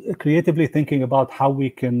started creatively thinking about how we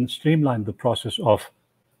can streamline the process of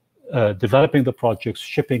developing the projects,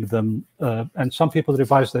 shipping them, and some people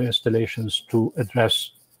revised their installations to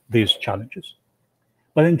address these challenges.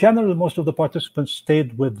 But in general, most of the participants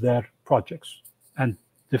stayed with their projects and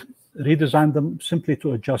redesigned them simply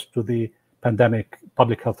to adjust to the pandemic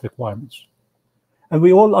public health requirements. And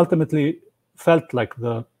we all ultimately felt like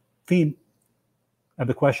the theme and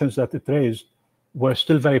the questions that it raised were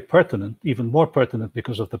still very pertinent, even more pertinent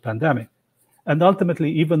because of the pandemic. And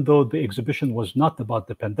ultimately, even though the exhibition was not about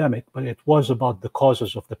the pandemic, but it was about the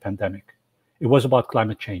causes of the pandemic. It was about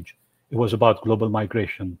climate change. It was about global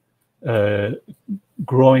migration,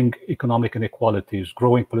 growing economic inequalities,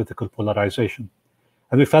 growing political polarization.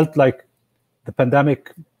 And we felt like the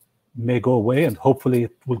pandemic may go away, and hopefully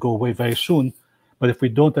it will go away very soon. But if we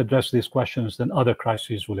don't address these questions, then other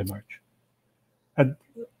crises will emerge. And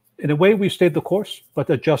in a way, we stayed the course, but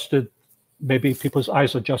adjusted. Maybe people's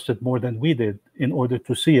eyes adjusted more than we did in order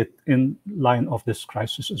to see it in line of this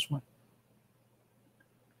crisis as well.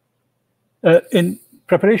 In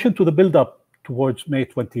preparation to the build-up towards May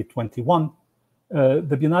 2021,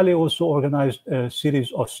 the Biennale also organized a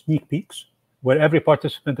series of sneak peeks where every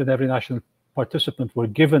participant and every national participant were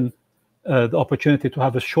given the opportunity to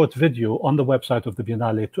have a short video on the website of the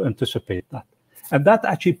Biennale to anticipate that. And that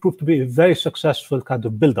actually proved to be a very successful kind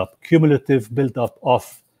of build-up, cumulative build-up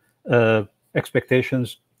of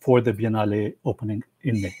expectations for the Biennale opening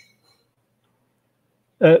in May.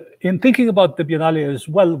 In thinking about the Biennale as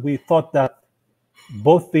well, we thought that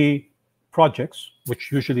both the projects,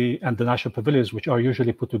 which usually, and the national pavilions, which are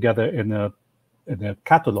usually put together in a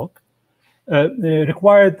catalog,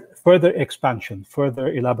 required further expansion, further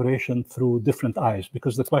elaboration through different eyes,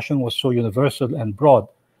 because the question was so universal and broad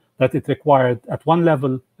that it required, at one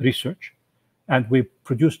level, research. And we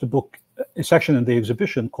produced a book, a section in the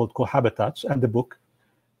exhibition called Cohabitats, and the book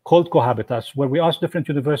called Cohabitats, where we asked different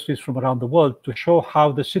universities from around the world to show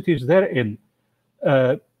how the cities they're in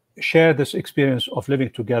share this experience of living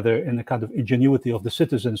together in a kind of ingenuity of the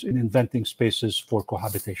citizens in inventing spaces for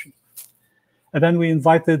cohabitation. And then we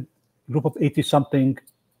invited a group of 80-something,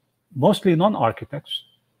 mostly non-architects,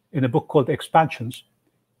 in a book called Expansions,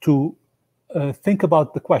 to think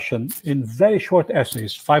about the question in very short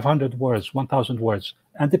essays, 500 words, 1,000 words,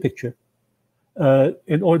 and a picture,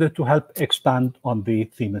 in order to help expand on the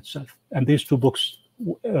theme itself. And these two books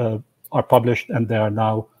are published, and they are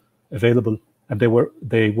now available, and they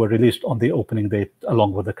were released on the opening date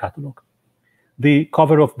along with the catalog. The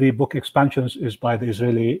cover of the book Expansions is by the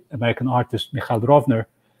Israeli-American artist Michal Rovner,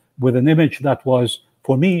 with an image that was,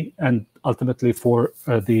 for me, and ultimately for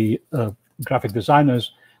the graphic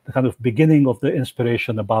designers, the kind of beginning of the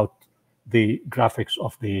inspiration about the graphics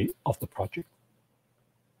of the project.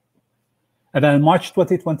 And then in March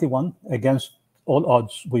 2021, against all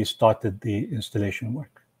odds, we started the installation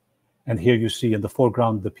work. And here you see in the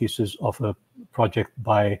foreground the pieces of a project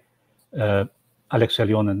by Alex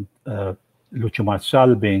Elion and Lucio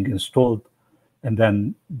Marçal being installed, and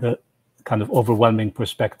then the kind of overwhelming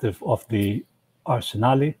perspective of the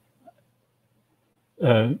Arsenale.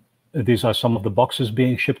 These are some of the boxes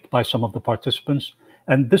being shipped by some of the participants.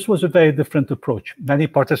 And this was a very different approach. Many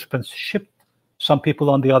participants shipped. Some people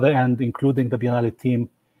on the other end, including the Biennale team,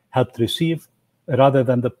 helped receive, rather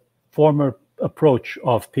than the former approach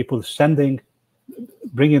of people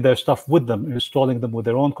bringing their stuff with them, installing them with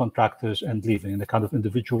their own contractors and leaving in a kind of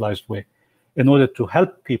individualized way. In order to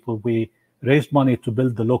help people, we raised money to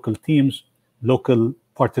build the local teams, local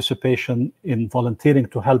participation in volunteering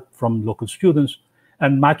to help from local students,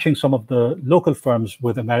 and matching some of the local firms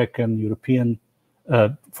with American, European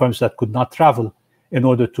firms that could not travel in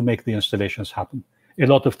order to make the installations happen. A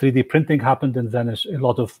lot of 3D printing happened in Venice. A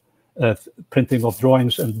lot of printing of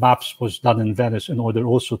drawings and maps was done in Venice in order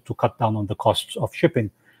also to cut down on the costs of shipping,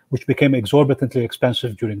 which became exorbitantly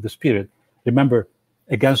expensive during this period. Remember,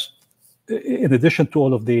 in addition to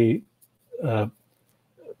all of the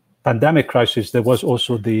pandemic crisis, there was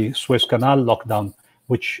also the Suez Canal lockdown,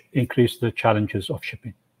 which increased the challenges of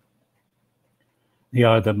shipping. Here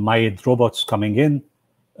are the Maid robots coming in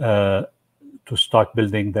to start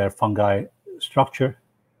building their fungi structure.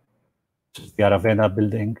 This is the Aravena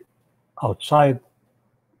building outside.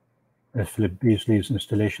 There's Philip Beasley's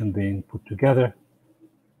installation being put together.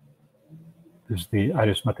 This is the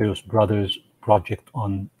Iris Mateos brothers project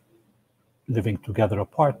on living together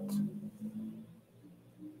apart.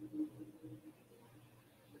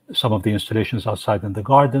 Some of the installations outside in the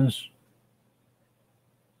gardens.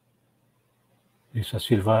 Lisa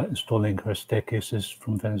Silva installing her staircases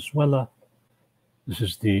from Venezuela. This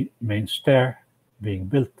is the main stair being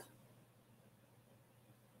built.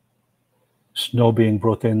 Snow being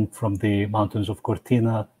brought in from the mountains of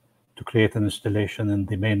Cortina to create an installation in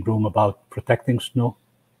the main room about protecting snow.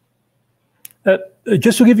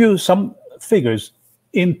 Just to give you some figures,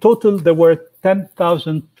 in total there were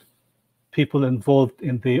 10,000 people involved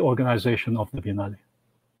in the organization of the Biennale.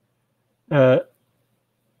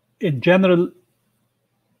 In general,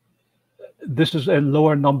 this is a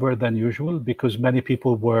lower number than usual because many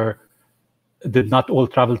people did not all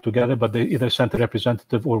travel together, but they either sent a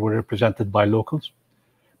representative or were represented by locals.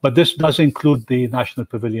 But this does include the national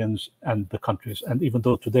pavilions and the countries. And even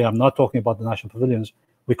though today I'm not talking about the national pavilions,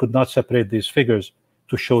 we could not separate these figures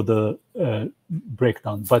to show the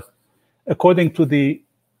breakdown. But according to the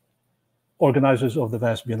organizers of the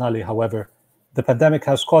Venice Biennale, however, the pandemic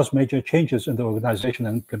has caused major changes in the organization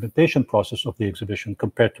and implementation process of the exhibition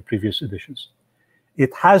compared to previous editions.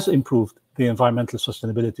 It has improved the environmental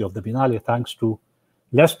sustainability of the Biennale thanks to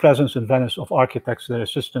less presence in Venice of architects, their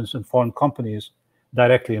assistants, and foreign companies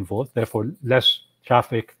directly involved, therefore less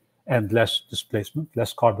traffic and less displacement,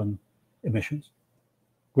 less carbon emissions.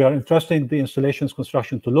 We are entrusting the installation's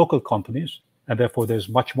construction to local companies, and therefore there's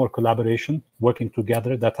much more collaboration, working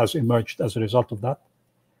together that has emerged as a result of that.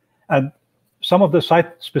 And some of the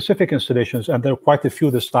site-specific installations, and there are quite a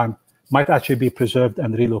few this time, might actually be preserved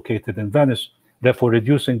and relocated in Venice, therefore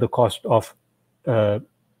reducing the cost of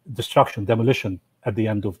destruction, demolition at the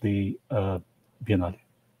end of the Biennale.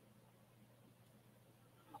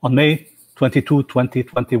 On May 22,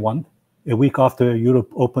 2021, a week after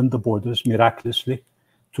Europe opened the borders miraculously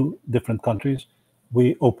to different countries,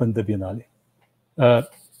 we opened the Biennale.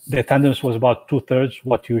 The attendance was about 2/3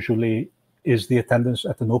 what usually is the attendance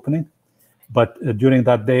at an opening. But during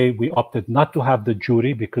that day, we opted not to have the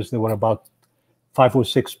jury because there were about 5 or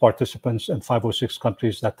 6 participants and 5 or 6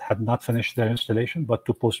 countries that had not finished their installation, but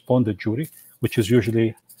to postpone the jury, which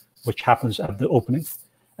happens at the opening.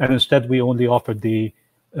 And instead, we only offered the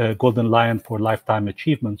Golden Lion for Lifetime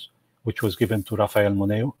Achievements, which was given to Rafael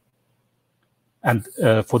Moneo. And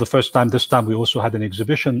for the first time, this time, we also had an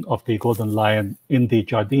exhibition of the Golden Lion in the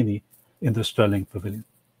Giardini in the Sterling Pavilion.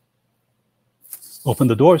 Open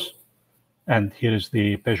the doors. And here is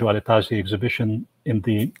the Peugeot Aletasi exhibition in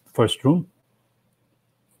the first room.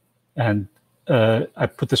 And I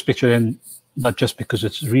put this picture in not just because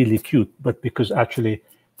it's really cute, but because actually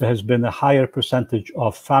there has been a higher percentage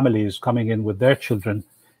of families coming in with their children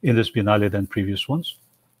in this Biennale than previous ones.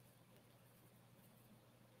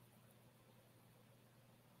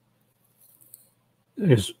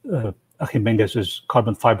 Is Achim Menges's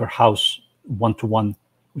carbon fiber house 1-to-1,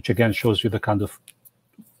 which again shows you the kind of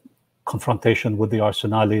confrontation with the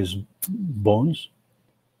Arsenale's bones.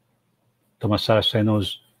 Thomas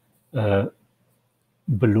Saraceno's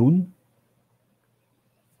balloon.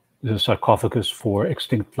 There's a sarcophagus for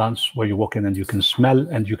extinct plants where you walk in and you can smell,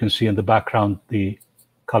 and you can see in the background the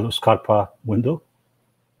Carlo Scarpa window.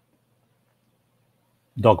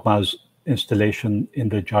 Dogma's installation in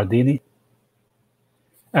the Giardini.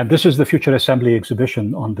 And this is the Future Assembly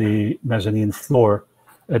exhibition on the mezzanine floor,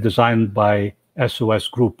 designed by SOS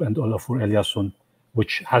Group and Olafur Eliasson,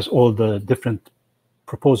 which has all the different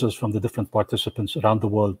proposals from the different participants around the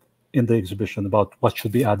world in the exhibition about what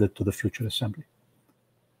should be added to the Future Assembly.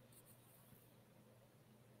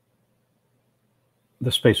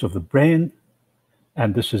 The Space of the Brain,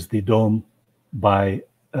 and this is the dome by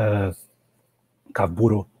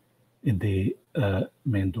Cavburo in the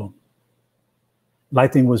main dome.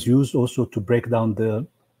 Lighting was used also to break down the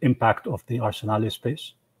impact of the Arsenale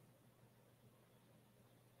space.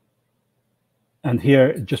 And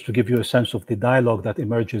here, just to give you a sense of the dialogue that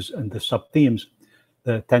emerges and the sub-themes,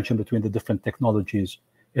 the tension between the different technologies,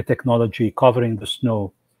 a technology covering the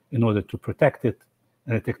snow in order to protect it,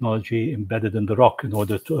 and a technology embedded in the rock in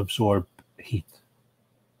order to absorb heat.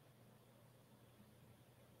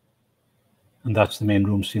 And that's the main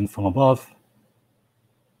room seen from above.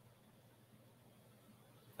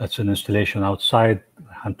 That's an installation outside,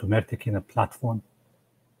 Hantu Mertikin, a platform.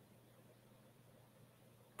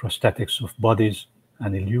 Prosthetics of bodies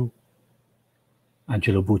Annie Liu,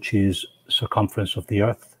 Angelo Bucci's Circumference of the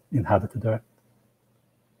Earth, Inhabited Earth,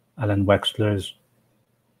 Alan Wexler's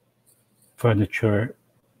Furniture,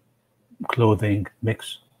 Clothing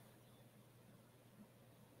Mix.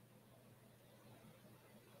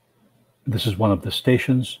 This is one of the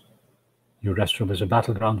stations. Your restroom is a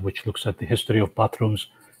battleground, which looks at the history of bathrooms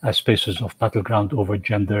as spaces of battleground over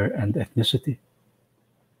gender and ethnicity.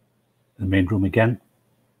 The main room again,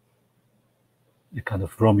 a kind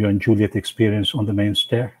of Romeo and Juliet experience on the main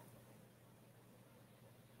stair.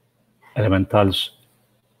 Elemental's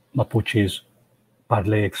Mapuche's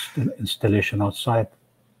Parley installation outside.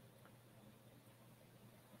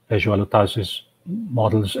 Lejo Alutaz's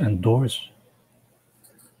models and doors.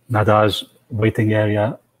 Nada's waiting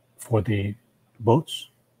area for the boats.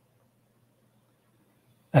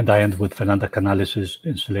 And I end with Fernanda Canales'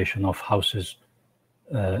 installation of houses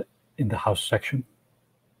in the house section.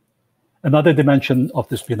 Another dimension of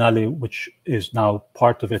this Biennale, which is now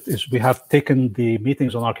part of it, is we have taken the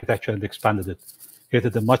meetings on architecture and expanded it,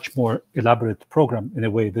 created a much more elaborate program. In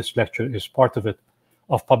a way, this lecture is part of it,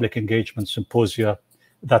 of public engagement symposia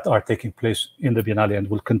that are taking place in the Biennale and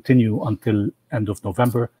will continue until end of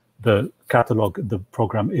November. The catalog, the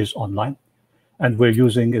program is online. And we're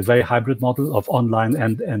using a very hybrid model of online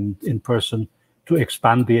and in person to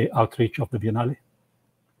expand the outreach of the Biennale.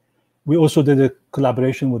 We also did a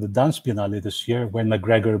collaboration with the Dance Biennale this year, when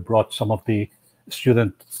McGregor brought some of the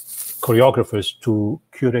student choreographers to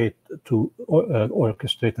curate, to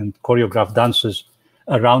orchestrate and choreograph dances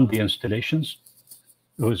around the installations.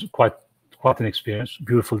 It was quite an experience,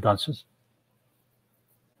 beautiful dances.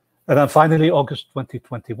 And then finally, August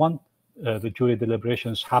 2021, the jury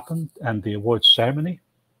deliberations happened and the awards ceremony,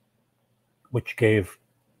 which gave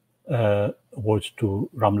awards to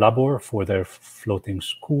Ram Labor for their floating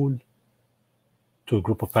school, to a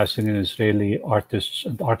group of Palestinian Israeli artists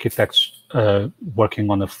and architects working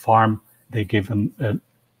on a farm. They gave them a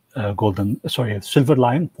silver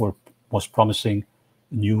lion for most promising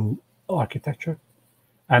new architecture,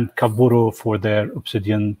 and Kaburo for their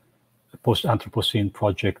obsidian post-Anthropocene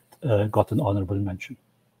project got an honorable mention.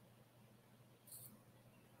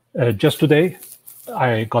 Just today,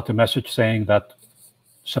 I got a message saying that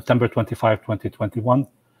September 25, 2021,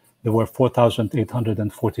 there were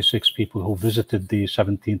 4,846 people who visited the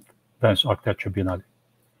 17th Venice Architecture Biennale.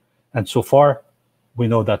 And so far, we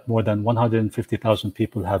know that more than 150,000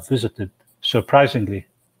 people have visited. Surprisingly,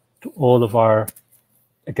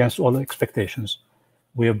 against all expectations,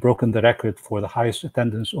 we have broken the record for the highest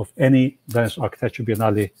attendance of any Venice Architecture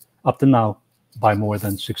Biennale up to now by more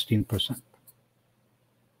than 16%.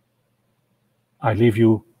 I leave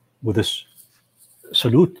you with this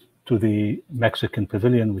salute to the Mexican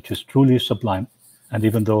Pavilion, which is truly sublime. And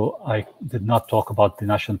even though I did not talk about the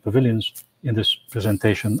national pavilions in this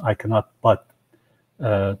presentation, I cannot but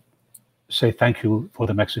say thank you for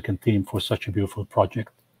the Mexican team for such a beautiful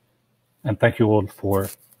project. And thank you all for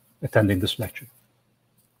attending this lecture.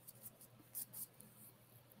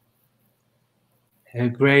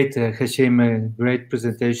 Great, Hashim, great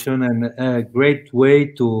presentation and a great way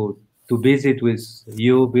to visit with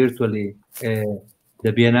you virtually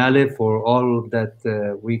the Biennale for all that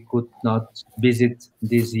we could not visit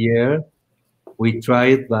this year. We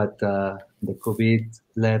tried, but the COVID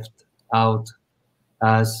left out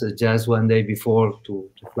us just one day before to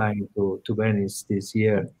flying to Venice this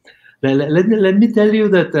year. Let me tell you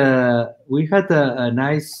that we had a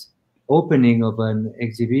nice opening of an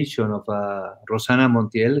exhibition of Rosana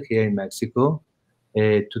Montiel here in Mexico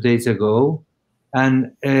 2 days ago.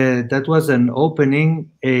 And that was an opening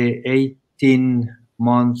 18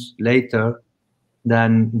 months later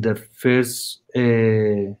than the first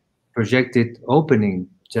projected opening,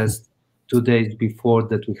 just 2 days before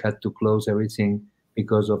that we had to close everything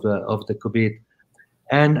because of the COVID.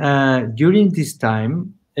 And during this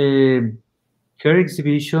time, her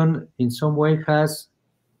exhibition in some way has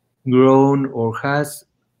grown or has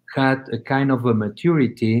had a kind of a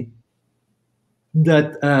maturity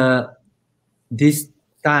that this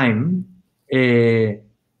time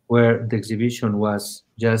where the exhibition was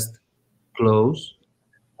just closed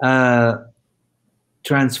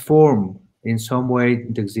transform in some way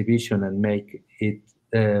the exhibition and make it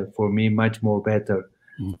for me much more better.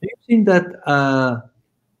 Do you think that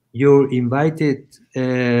your invited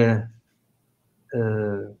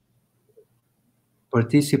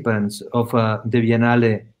participants of the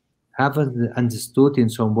Biennale have understood in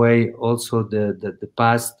some way also the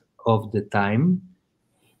past of the time?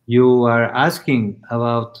 You are asking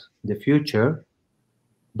about the future,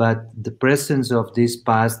 but the presence of this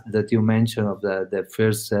past that you mentioned of the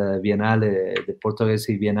first Biennale, the Portuguese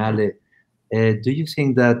Biennale, Do you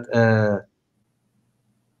think that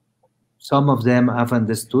some of them have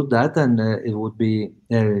understood that, and it would be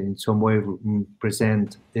in some way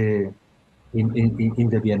present in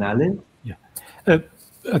the Biennale? Yeah.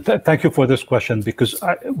 Thank you for this question, because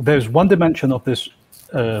there's one dimension of this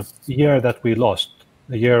year that we lost,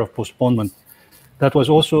 the year of postponement, that was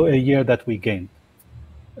also a year that we gained.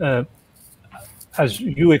 As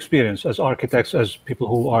you experience, as architects, as people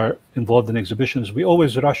who are involved in exhibitions, we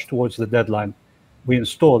always rush towards the deadline. We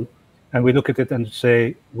install, and we look at it and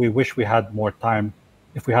say, we wish we had more time.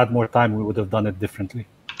 If we had more time, we would have done it differently.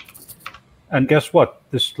 And guess what?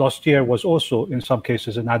 This last year was also, in some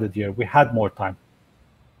cases, an added year. We had more time.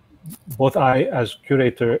 Both I, as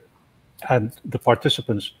curator, and the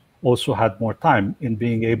participants also had more time in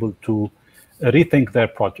being able to rethink their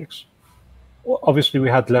projects. Obviously, we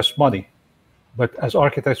had less money. But as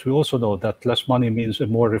architects, we also know that less money means a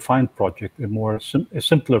more refined project, a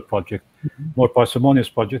simpler project, more parsimonious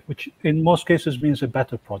project, which in most cases means a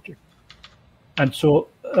better project. And so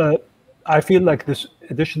I feel like this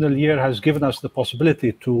additional year has given us the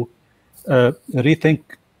possibility to rethink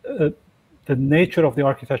the nature of the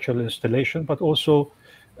architectural installation, but also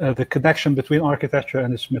the connection between architecture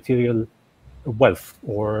and its material wealth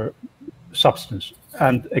or substance.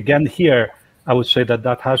 And again, here, I would say that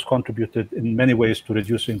that has contributed in many ways to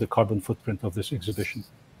reducing the carbon footprint of this exhibition.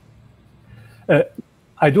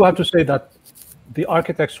 I do have to say that the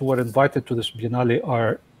architects who were invited to this Biennale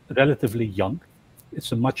are relatively young.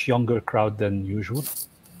 It's a much younger crowd than usual.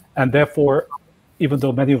 And therefore, even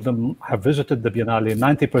though many of them have visited the Biennale,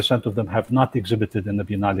 90% of them have not exhibited in the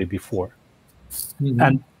Biennale before.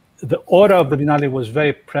 And the aura of the Biennale was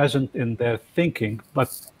very present in their thinking,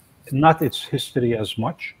 but not its history as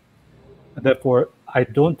much. Therefore, I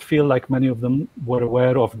don't feel like many of them were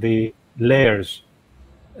aware of the layers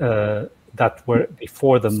that were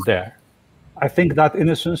before them there. I think that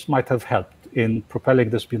innocence might have helped in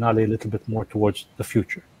propelling this Biennale a little bit more towards the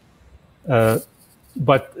future.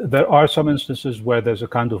 But there are some instances where there's a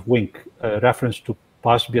kind of wink, reference to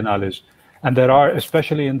past Biennales. And there are,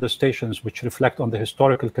 especially in the stations which reflect on the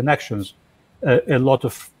historical connections, a lot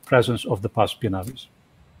of presence of the past Biennales.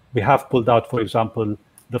 We have pulled out, for example,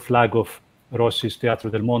 the flag of Rossi's Teatro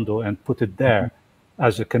del Mondo and put it there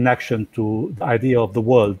as a connection to the idea of the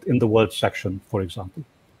world in the world section, for example.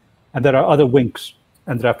 And there are other winks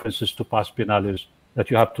and references to past Biennales that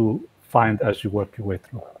you have to find as you work your way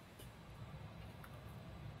through.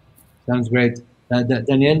 Sounds great.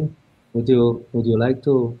 Daniel, would you like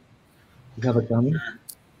to have a comment?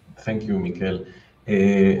 Thank you, Mikel.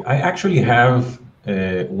 I actually have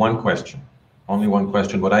one question, only one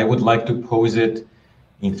question, but I would like to pose it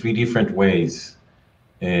in three different ways,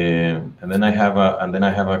 and then I have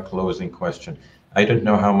a closing question. I don't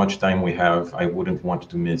know how much time we have. I wouldn't want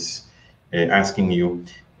to miss asking you.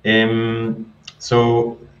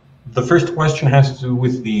 So the first question has to do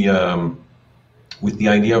with the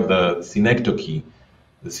idea of the synecdoche.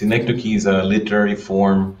 The synecdoche is a literary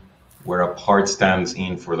form where a part stands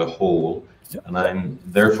in for the whole, and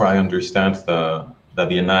therefore I understand the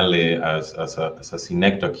Biennale as a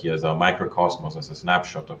synecdoche, as a microcosmos, as a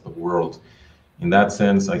snapshot of the world. In that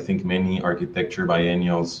sense, I think many architecture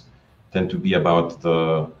biennials tend to be about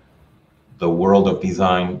the world of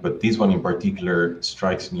design, but this one in particular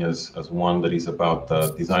strikes me as one that is about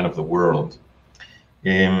the design of the world.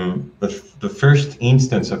 The first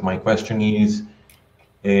instance of my question is,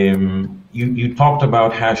 you talked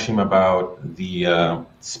about, Hashim, about the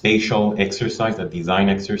spatial exercise, the design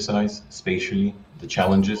exercise, spatially, the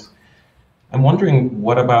challenges. I'm wondering,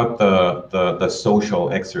 what about the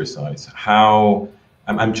social exercise? How,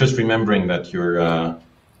 I'm just remembering that your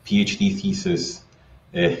PhD thesis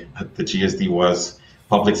at the GSD was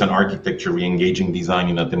Publics and Architecture, Re-engaging Design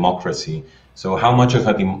in a Democracy. So how much of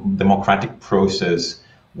a democratic process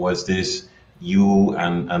was this, you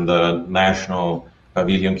and the National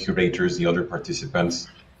Pavilion curators, the other participants?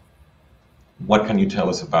 What can you tell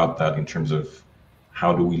us about that in terms of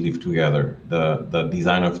how do we live together, the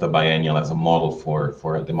design of the biennial as a model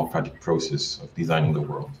for a democratic process of designing the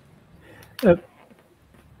world?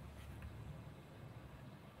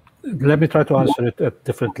 Let me try to answer it at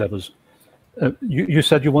different levels. You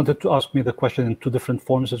said you wanted to ask me the question in two different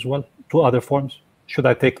forms as well, two other forms. Should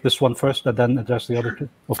I take this one first and then address the other two?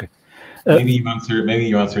 Okay. Maybe you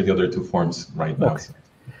answer the other two forms right now.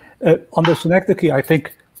 Okay. On the synecdoche, I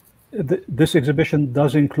think this exhibition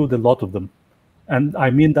does include a lot of them. And I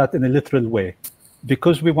mean that in a literal way,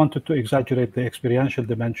 because we wanted to exaggerate the experiential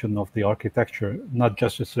dimension of the architecture, not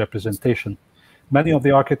just its representation. Many of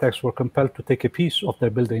the architects were compelled to take a piece of their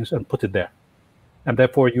buildings and put it there. And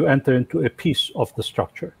therefore, you enter into a piece of the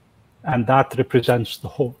structure. and that represents the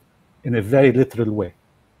whole in a very literal way.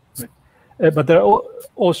 Right? But there are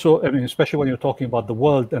also, I mean, especially when you're talking about the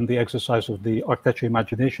world and the exercise of the architecture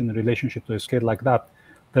imagination in relationship to a scale like that,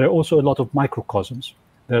 there are also a lot of microcosms.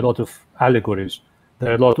 There are a lot of allegories.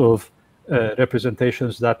 There are a lot of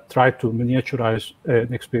representations that try to miniaturize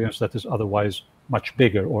an experience that is otherwise much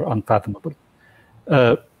bigger or unfathomable.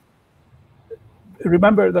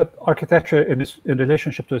 Remember that architecture in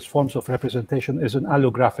relationship to its forms of representation is an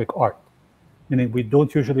allographic art, meaning we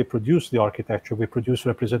don't usually produce the architecture, we produce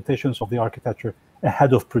representations of the architecture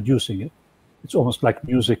ahead of producing it. It's almost like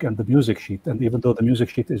music and the music sheet, and even though the music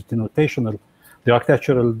sheet is denotational, the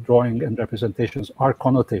architectural drawing and representations are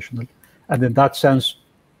connotational, and in that sense,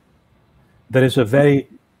 there is a very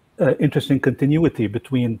interesting continuity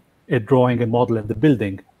between a drawing, a model, and the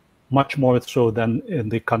building, much more so than in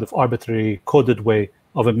the kind of arbitrary coded way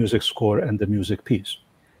of a music score and the music piece.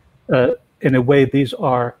 In a way, these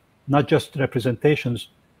are not just representations,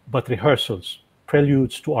 but rehearsals,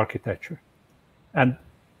 preludes to architecture. And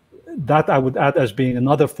that I would add as being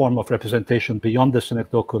another form of representation beyond the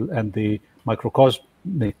synecdochal and the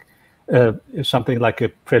microcosmic, is something like a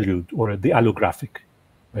prelude or the allographic.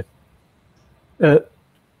 Right?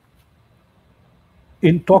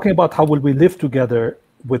 In talking about how will we live together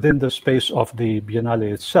within the space of the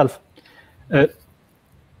Biennale itself,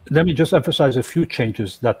 let me just emphasize a few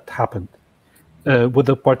changes that happened. With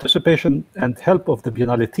the participation and help of the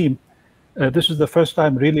Biennale team, this is the first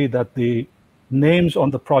time really that the names on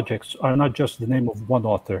the projects are not just the name of one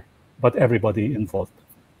author, but everybody involved.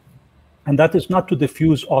 And that is not to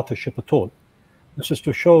diffuse authorship at all. This is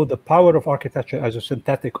to show the power of architecture as a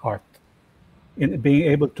synthetic art, in being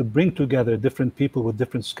able to bring together different people with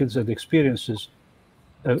different skills and experiences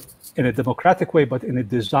in a democratic way, but in a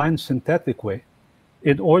design synthetic way,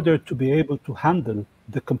 in order to be able to handle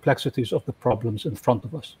the complexities of the problems in front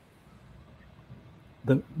of us.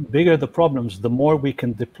 The bigger the problems, the more we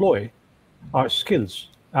can deploy our skills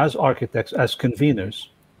as architects, as conveners,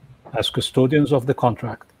 as custodians of the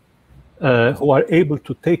contract, who are able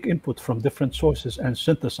to take input from different sources and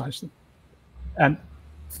synthesize them. And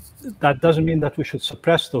that doesn't mean that we should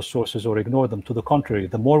suppress those sources or ignore them. To the contrary,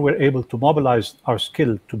 the more we're able to mobilize our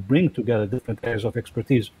skill to bring together different areas of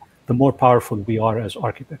expertise, the more powerful we are as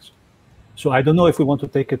architects. So I don't know if we want to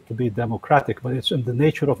take it to be democratic, but it's in the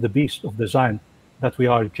nature of the beast of design that we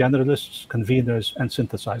are generalists, conveners, and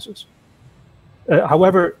synthesizers.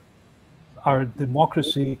 However, our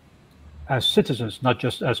democracy as citizens, not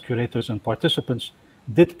just as curators and participants,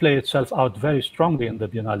 did play itself out very strongly in the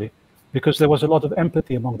Biennale, because there was a lot of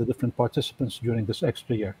empathy among the different participants during this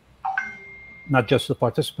extra year. Not just the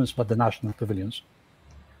participants, but the national pavilions.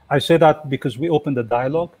 I say that because we opened a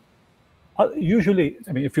dialogue. Usually,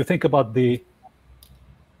 I mean, if you think about the,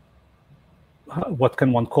 what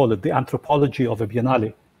can one call it, the anthropology of a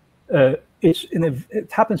Biennale,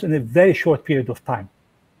 it happens in a very short period of time.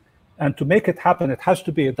 And to make it happen, it has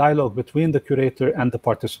to be a dialogue between the curator and the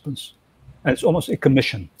participants. And it's almost a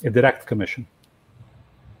commission, a direct commission.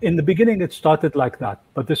 In the beginning, it started like that,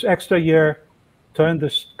 but this extra year turned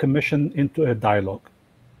this commission into a dialogue.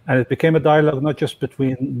 And it became a dialogue not just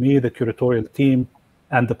between me, the curatorial team,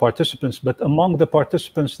 and the participants, but among the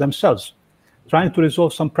participants themselves, trying to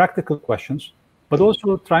resolve some practical questions, but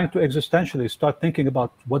also trying to existentially start thinking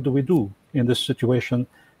about what do we do in this situation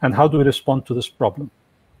and how do we respond to this problem.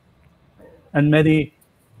 And many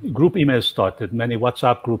group emails started, many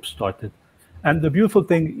WhatsApp groups started. And the beautiful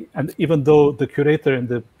thing, and even though the curator in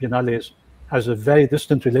the Biennale has a very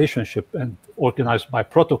distant relationship and organized by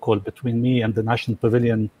protocol between me and the National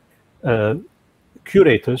Pavilion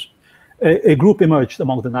curators, a group emerged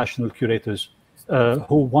among the national curators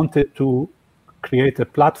who wanted to create a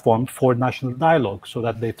platform for national dialogue so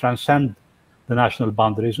that they transcend the national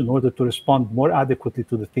boundaries in order to respond more adequately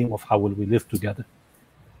to the theme of how will we live together.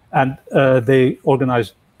 And they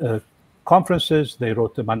organized conferences, they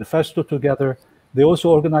wrote a manifesto together. They also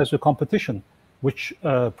organized a competition, which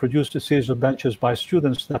produced a series of benches by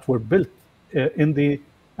students that were built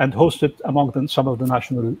and hosted among some of the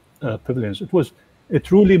national pavilions. It was a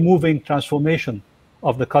truly moving transformation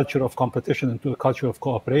of the culture of competition into a culture of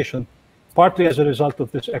cooperation, partly as a result of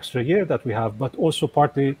this extra year that we have, but also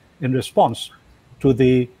partly in response to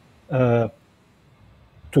the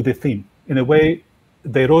theme. In a way,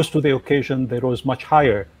 they rose to the occasion, they rose much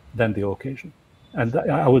higher than the occasion. And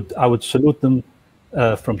I would salute them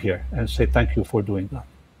from here and say thank you for doing that.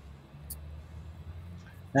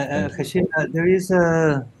 Hashim, there is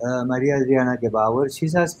Maria Adriana Gebauer.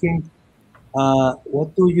 She's asking,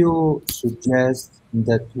 what do you suggest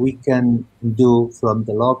that we can do from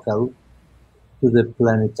the local to the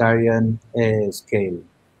planetarian scale?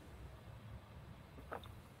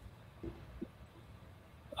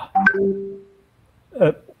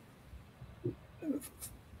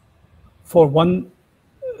 For one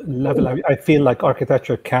level, I feel like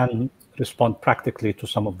architecture can respond practically to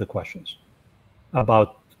some of the questions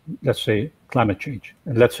about, let's say, climate change.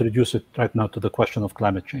 And let's reduce it right now to the question of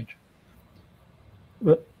climate change.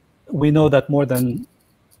 We know that more than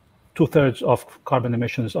 2/3 of carbon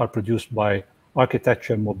emissions are produced by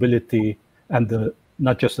architecture, mobility, and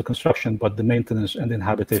not just the construction, but the maintenance and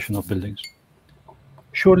inhabitation of buildings.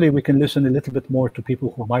 Surely we can listen a little bit more to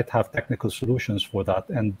people who might have technical solutions for that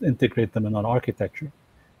and integrate them in our architecture,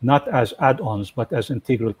 not as add-ons, but as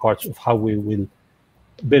integral parts of how we will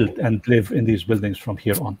build and live in these buildings from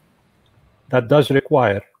here on. That does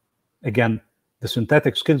require, again, the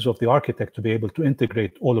synthetic skills of the architect to be able to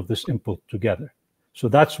integrate all of this input together. So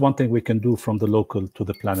that's one thing we can do from the local to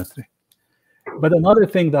the planetary. But another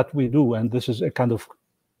thing that we do, and this is a kind of,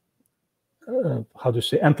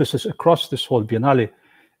 emphasis across this whole Biennale,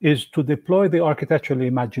 is to deploy the architectural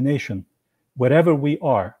imagination wherever we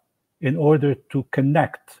are in order to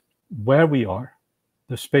connect where we are,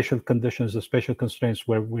 the spatial conditions, the spatial constraints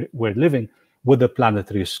where we're living, with the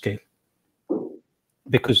planetary scale.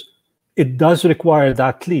 Because it does require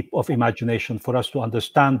that leap of imagination for us to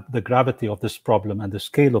understand the gravity of this problem and the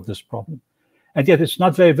scale of this problem. And yet it's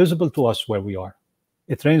not very visible to us where we are.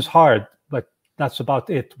 It rains hard, but that's about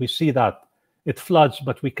it. We see that. It floods,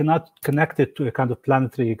 but we cannot connect it to a kind of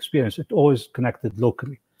planetary experience. It's always connected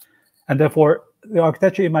locally. And therefore, the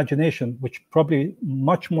architecture imagination, which probably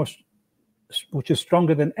which is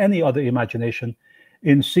stronger than any other imagination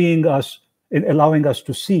in seeing us, in allowing us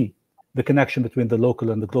to see the connection between the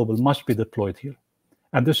local and the global, must be deployed here.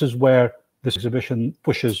 And this is where this exhibition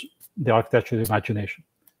pushes the architectural imagination,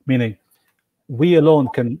 meaning we alone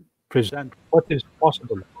can present what is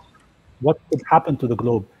possible, what could happen to the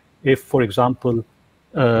globe if, for example,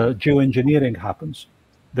 geoengineering happens.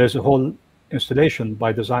 There's a whole installation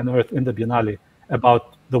by Design Earth in the Biennale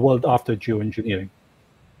about the world after geoengineering.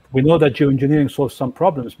 We know that geoengineering solves some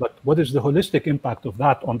problems, but what is the holistic impact of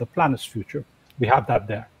that on the planet's future? We have that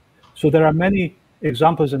there. So there are many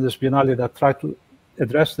examples in this Biennale that try to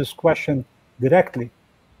address this question directly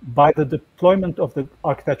by the deployment of the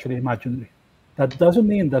architectural imaginary. That doesn't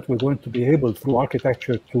mean that we're going to be able, through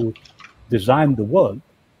architecture, to design the world.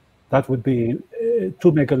 That would be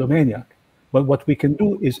too megalomaniac. But what we can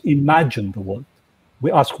do is imagine the world.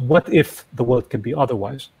 We ask, what if the world can be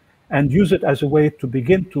otherwise? And use it as a way to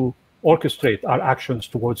begin to orchestrate our actions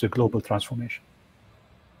towards a global transformation.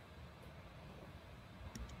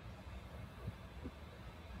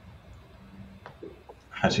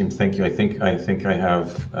 Hashim, thank you. I think I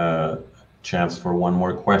have a chance for one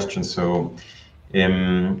more question. So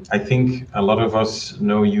I think a lot of us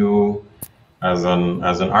know you as an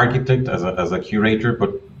architect, as a curator,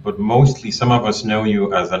 but mostly some of us know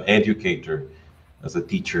you as an educator, as a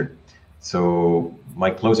teacher. So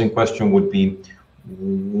my closing question would be,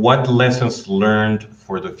 what lessons learned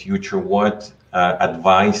for the future? What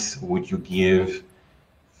advice would you give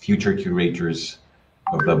future curators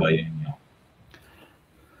of the Bienal?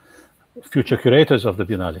 Future curators of the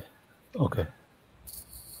Biennale. Okay.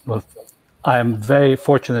 Well, I am very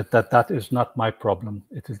fortunate that that is not my problem.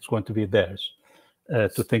 It is going to be theirs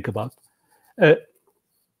to think about.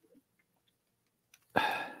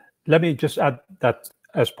 Let me just add that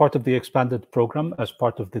as part of the expanded program, as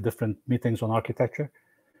part of the different meetings on architecture,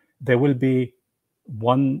 there will be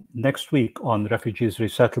one next week on refugees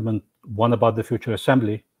resettlement, one about the future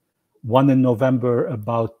assembly, one in November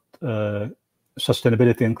about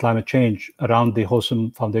sustainability and climate change around the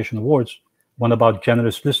Wholesome Foundation Awards, one about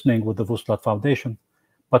generous listening with the Vuslat Foundation.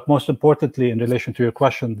 But most importantly, in relation to your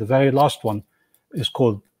question, the very last one is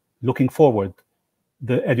called Looking Forward,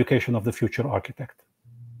 the Education of the Future Architect.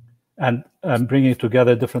 And I'm bringing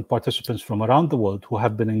together different participants from around the world who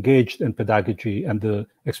have been engaged in pedagogy and the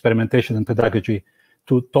experimentation in pedagogy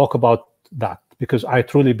to talk about that, because I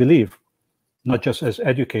truly believe, not just as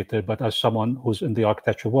educator, but as someone who's in the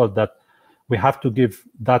architecture world, that we have to give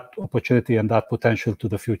that opportunity and that potential to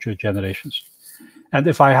the future generations. And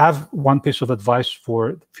if I have one piece of advice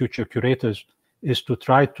for future curators, is to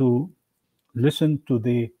try to listen to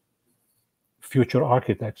the future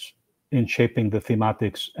architects in shaping the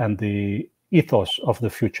thematics and the ethos of the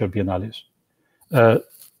future biennales. The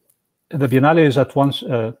Biennale is at once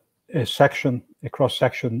a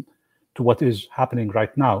cross-section to what is happening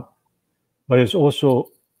right now, but it's also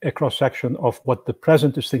a cross-section of what the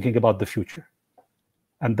present is thinking about the future.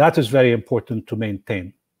 And that is very important to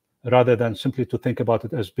maintain, rather than simply to think about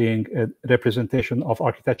it as being a representation of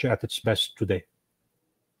architecture at its best today.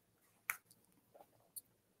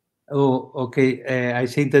 Oh, okay. I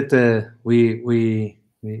think that we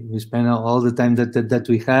we spent all the time that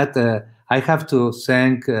we had. I have to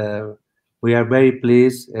thank. We are very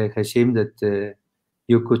pleased, Hashim, that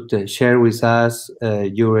you could share with us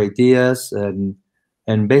your ideas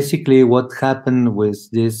and basically what happened with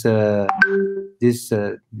this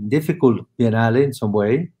difficult Biennale in some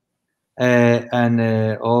way, and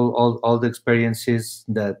all the experiences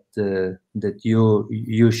that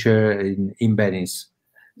you share in Venice.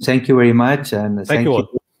 Thank you very much, and thank you all.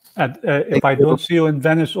 And if I don't see you in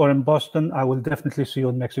Venice or in Boston, I will definitely see you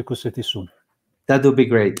in Mexico City soon. That would be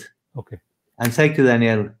great. Okay. And thank you,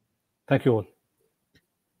 Daniel. Thank you all.